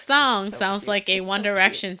 And this song So sounds cute. like a It's One so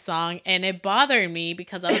Direction song. And it bothered me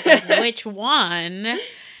because I was like, which one?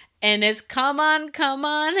 And it's Come On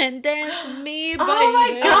and Dance With Me, baby. Oh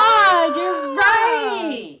my god, you're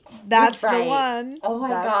right. That's You're the right. one. Oh my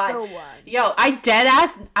That's god. the one. Yo,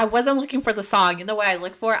 I wasn't looking for the song. You know what I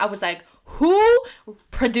looked for? I was like, who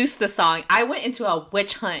produced the song? I went into a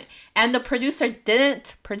witch hunt. And the producer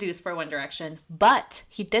didn't produce for One Direction, but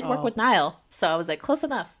he did work with Niall. So I was like, close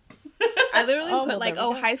enough. I literally Oh, put well, like, there we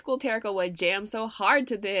oh, go. high school Terica would jam so hard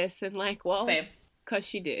to this, and like, well, Same. because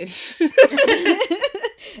she did.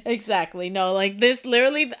 Exactly. No, like this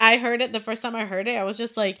literally, I heard it the first time I heard it. I was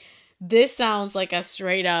just like, this sounds like a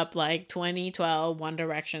straight up like 2012 One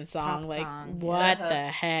Direction song. Pop Like, song, what the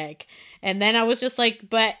heck? And then I was just like,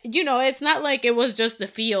 but you know, it's not like it was just the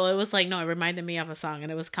feel. It was like, no, it reminded me of a song,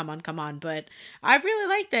 and it was Come On, Come On. But I really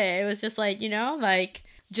liked it. It was just like, you know, like,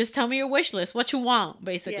 just tell me your wish list, what you want,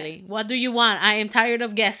 basically. Yeah. What do you want? I am tired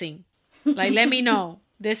of guessing. Like, let me know.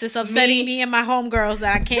 This is upsetting me and my homegirls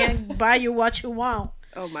that I can't buy you what you want.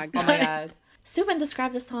 Oh my god. Oh my god. Subin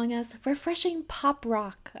described the song as refreshing pop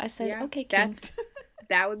rock. I said, okay, Kim.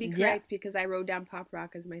 That would be correct because I wrote down pop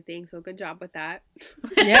rock as my thing. So good job with that.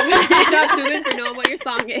 Yeah, good job, Subin, for knowing what your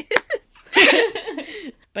song is.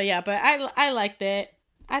 But yeah, but I liked it.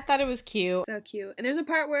 I thought it was cute. So cute. And there's a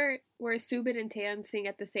part where Subin and Taeyeon sing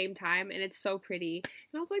at the same time, and it's so pretty.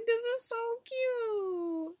 And I was like, this is so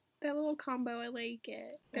cute. That little combo, I like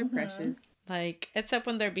it. They're precious. Like, except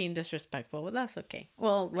when they're being disrespectful, but that's okay.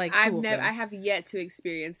 Well, like, I have yet to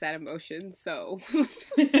experience that emotion, so.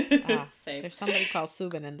 Same. There's somebody called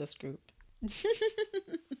Subin in this group.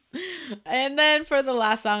 And then for the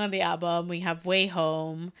last song on the album, we have Way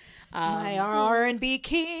Home. My R&B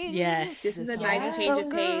king. Yes. This is a nice change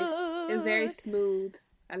of pace. It's very smooth.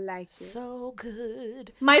 I like it. So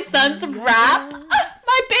good. My son's rap.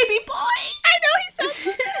 My baby boy. I know he's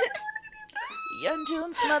so good.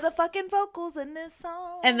 Yeonjun's motherfucking vocals in this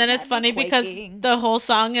song. And then it's funny because the whole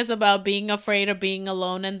song is about being afraid of being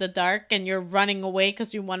alone in the dark, and you're running away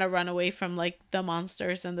because you want to run away from like the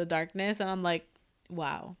monsters and the darkness. And I'm like,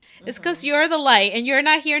 wow. It's because you're the light and you're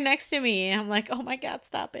not here next to me. And I'm like, oh my God,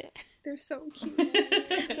 stop it. They're so cute.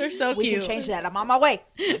 They're so we cute. can change that. I'm on my way.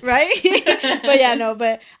 Right? But yeah, no,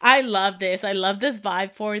 but I love this. I love this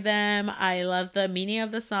vibe for them. I love the meaning of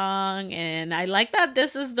the song. And I like that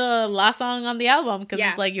this is the last song on the album because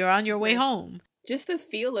it's like you're on your way home. Just the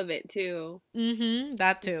feel of it, too. Mm-hmm.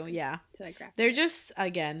 That too, yeah. They're just,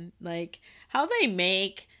 again, like how they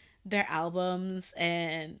make their albums,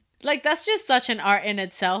 and like that's just such an art in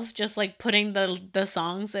itself, just like putting the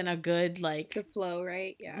songs in a good like the flow,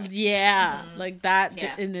 right? Yeah like that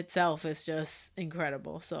in itself is just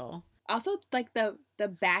incredible. So also like the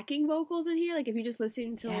backing vocals in here, like if you just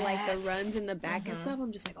listen to like the runs in the back and stuff,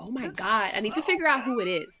 I'm just like, oh my God, I need to figure out who it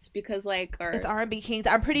is because like it's R&B Kings.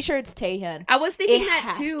 I'm pretty sure it's Taehyun. I was thinking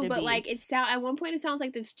that too, but like it at one point it sounds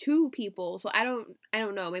like there's two people, so I don't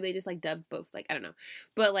know, maybe they just like dubbed both, like I don't know,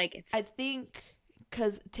 but like it's I think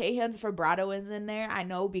because Taehyun's vibrato is in there. I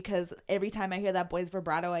know because every time I hear that boy's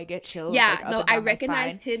vibrato, I get chills. Yeah, like, no, I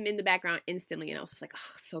recognized him in the background instantly, and I was just like,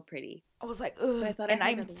 oh, so pretty. I was like, ugh. But I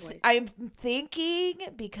thought I'm thinking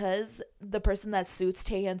because the person that suits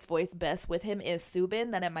Taehyun's voice best with him is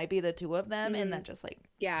Subin, that it might be the two of them, and that just like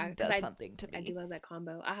does something to me. I do love that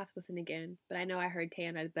combo. I'll have to listen again, but I know I heard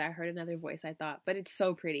Taehyun, but I heard another voice. I thought, but it's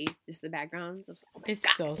so pretty. Just the backgrounds. It's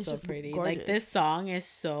so pretty. Gorgeous. Like this song is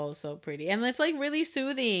so pretty, and it's like really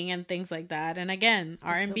soothing and things like that. And again,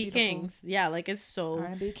 R&B Kings, like it's so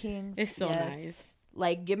R&B Kings. It's so nice.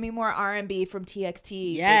 Like, give me more R&B from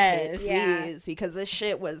TXT. Yes. Please. Because this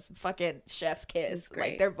shit was fucking chef's kiss.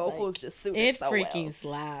 Like, their vocals just suit it so well. It freaking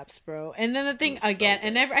slaps, bro. And then the thing, again,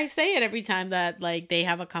 and I say it every time that, like, they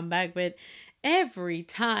have a comeback, but every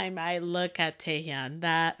time I look at Taehyun,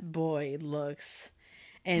 that boy looks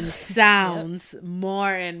and sounds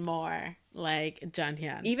more and more like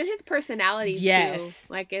Jonghyun. Even his personality, too.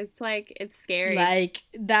 Like, it's scary. Like,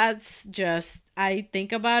 that's just, I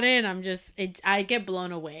think about it and I get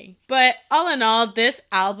blown away. But all in all, this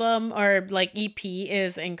album or like EP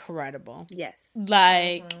is incredible. Yes.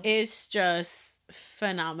 Like, it's just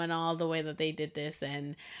phenomenal the way that they did this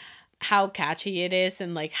and how catchy it is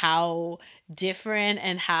and like how different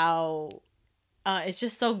and how it's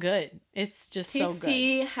just so good. It's just so good.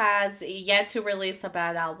 TXT has yet to release a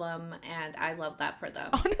bad album, and I love that for them.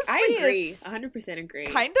 Honestly, I agree. 100% agree.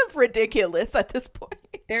 Kind of ridiculous at this point.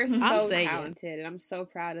 They're so talented, and I'm so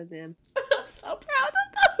proud of them. I'm so proud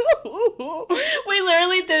of them. We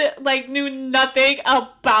literally knew nothing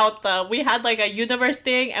about them. We had like a universe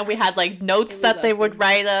thing, and we had like notes that they would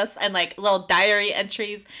write us, and like little diary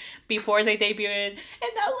entries before they debuted.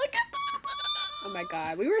 And now look at them. Oh my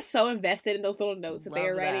God, we were so invested in those little notes that they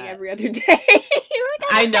were writing every other day. Like,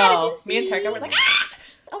 I know. Me and Turka were like,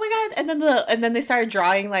 oh my God. And then they started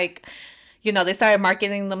drawing like, they started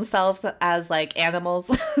marketing themselves as like animals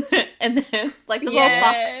and then like the little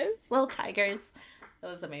fox, little tigers. That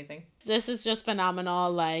was amazing. This is just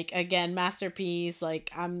phenomenal. Like, again, masterpiece.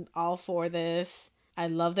 Like, I'm all for this. I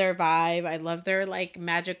love their vibe. I love their like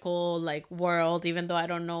magical like world, even though I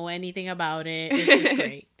don't know anything about it. It's just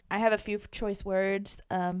great. I have a few choice words.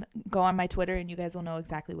 Go on my Twitter and you guys will know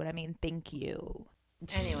exactly what I mean. Thank you.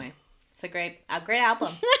 Anyway, It's a great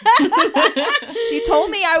album. She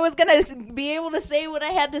told me I was gonna be able to say what I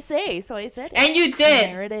had to say, so I said it. And you did.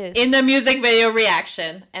 And there it is. In the music video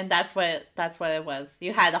reaction. And that's what it was.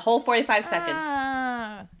 You had the whole 45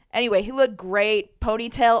 seconds. Anyway, he looked great.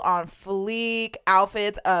 Ponytail on fleek.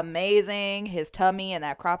 Outfits amazing. His tummy and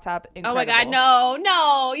that crop top, incredible. Oh my God,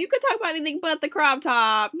 no. You could talk about anything but the crop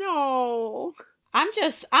top. No. I'm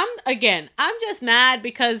just mad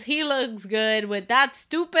because he looks good with that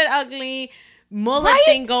stupid, ugly mullet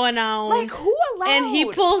thing going on. Like, who allowed? And he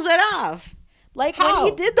pulls it off. Like, How?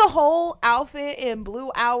 when he did the whole outfit in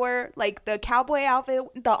Blue Hour, like, the cowboy outfit,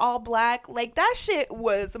 the all black, like, that shit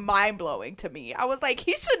was mind-blowing to me. I was like,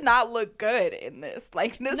 he should not look good in this.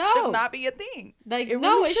 Like, this should not be a thing. Like,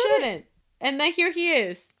 it shouldn't. And then here he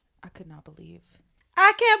is. I could not believe.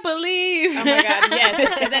 I can't believe. Oh my God,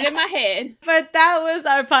 yes. I said that in my head. But that was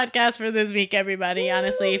our podcast for this week, everybody.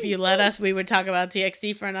 Honestly, if you let us, we would talk about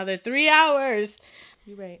TXT for another 3 hours.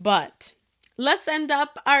 You're right. But let's end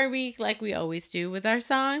up our week like we always do with our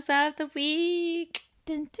songs of the week.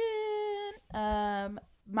 Dun, dun.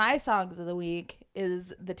 My songs of the week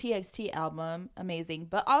is the TXT album, amazing,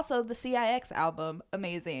 but also the CIX album,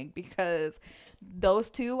 amazing, because those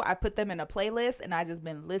two, I put them in a playlist and I just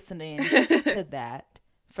been listening to that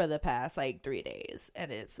for the past like 3 days, and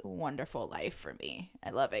it's a wonderful life for me.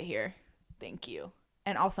 I love it here. Thank you.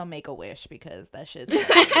 And also Make a Wish, because that shit's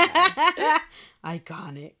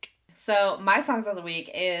iconic. So my songs of the week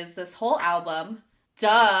is this whole album.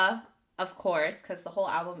 Duh, of course, because the whole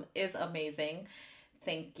album is amazing.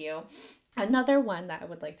 Thank you. Another one that I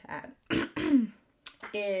would like to add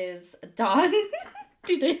is Dawn.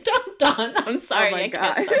 Dawn. I'm sorry. Oh my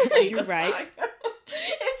God. You're right.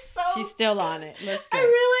 It's so... She's still on it. Let's go. I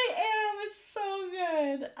really am. It's so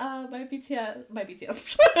good. My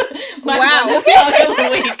BTS. My wow. one song of the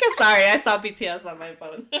week. Sorry, I saw BTS on my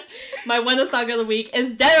phone. My one song of the week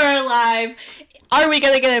is Dead or Alive. Are we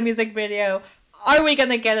going to get a music video? Are we going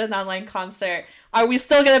to get an online concert? Are we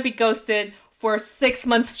still going to be ghosted for 6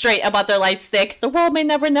 months straight about their light stick? The world may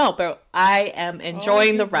never know, but I am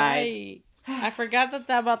enjoying the ride. I forgot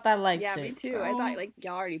about that light Yeah, stick. me too. I thought like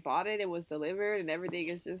y'all already bought it. It was delivered and everything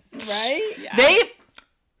is just right. Yeah.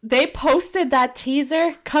 They posted that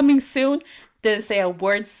teaser coming soon. Didn't say a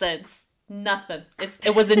word since. Nothing.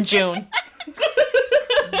 It was in June.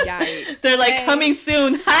 Yikes. They're like, coming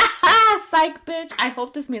soon. Ha ha, psych bitch. I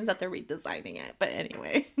hope this means that they're redesigning it. But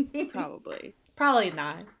anyway. Probably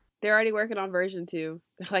not. They're already working on version 2.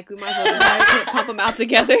 They're like, we might as well pump them out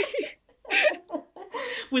together.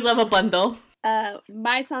 We love a bundle.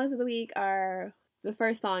 My songs of the week are, the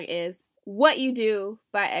first song is What You Do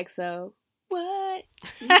by EXO. What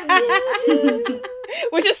You Do.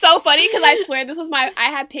 Which is so funny because I swear I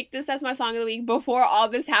had picked this as my song of the week before all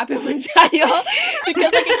this happened with Jayo.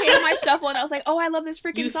 Because like it came to my shuffle and I was like, oh, I love this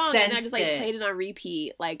freaking song. And I just like played it on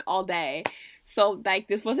repeat like all day. So like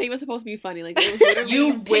this wasn't even supposed to be funny. Like it was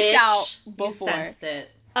literally picked out before. You sensed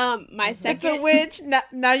it. My second. It's a witch.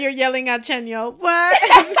 Now you're yelling at Chenyo. What?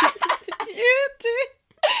 You did.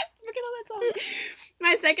 Forget all that song.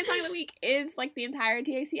 My second song of the week is like the entire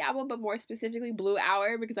TXT album, but more specifically Blue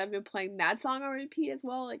Hour, because I've been playing that song on repeat as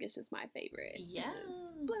well. Like it's just my favorite. Yeah.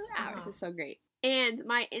 Blue Hour is just so great. And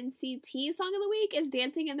my NCT song of the week is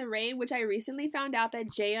Dancing in the Rain, which I recently found out that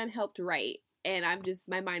Jaehyun helped write. And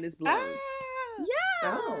my mind is blown. Yeah.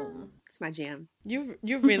 Oh. It's my jam. You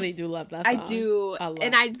really do love that song. I do. A lot.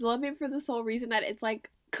 And I love it for the sole reason that it's like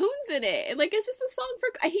Koon's in it. And like it's just a song for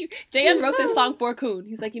Jaehyun wrote this song for Koon.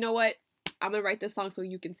 He's like, you know what? I'm gonna write this song so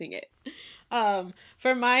you can sing it.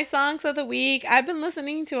 For my songs of the week, I've been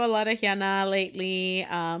listening to a lot of Hyuna lately.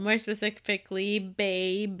 More specifically,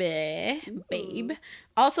 Babe.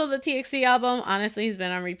 Also, the TXT album, honestly, has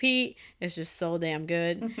been on repeat. It's just so damn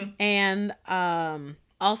good. And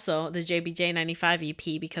also the JBJ 95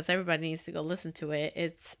 EP, because everybody needs to go listen to it.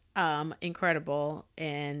 It's incredible.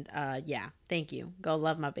 And yeah, thank you. Go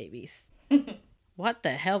love my babies. What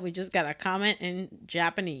the hell? We just got a comment in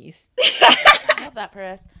Japanese. I love that for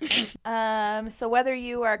us. So whether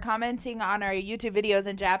you are commenting on our YouTube videos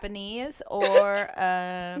in Japanese or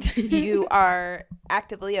you are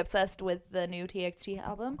actively obsessed with the new TXT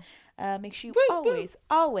album, make sure you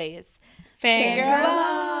always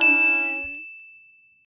Fangirl.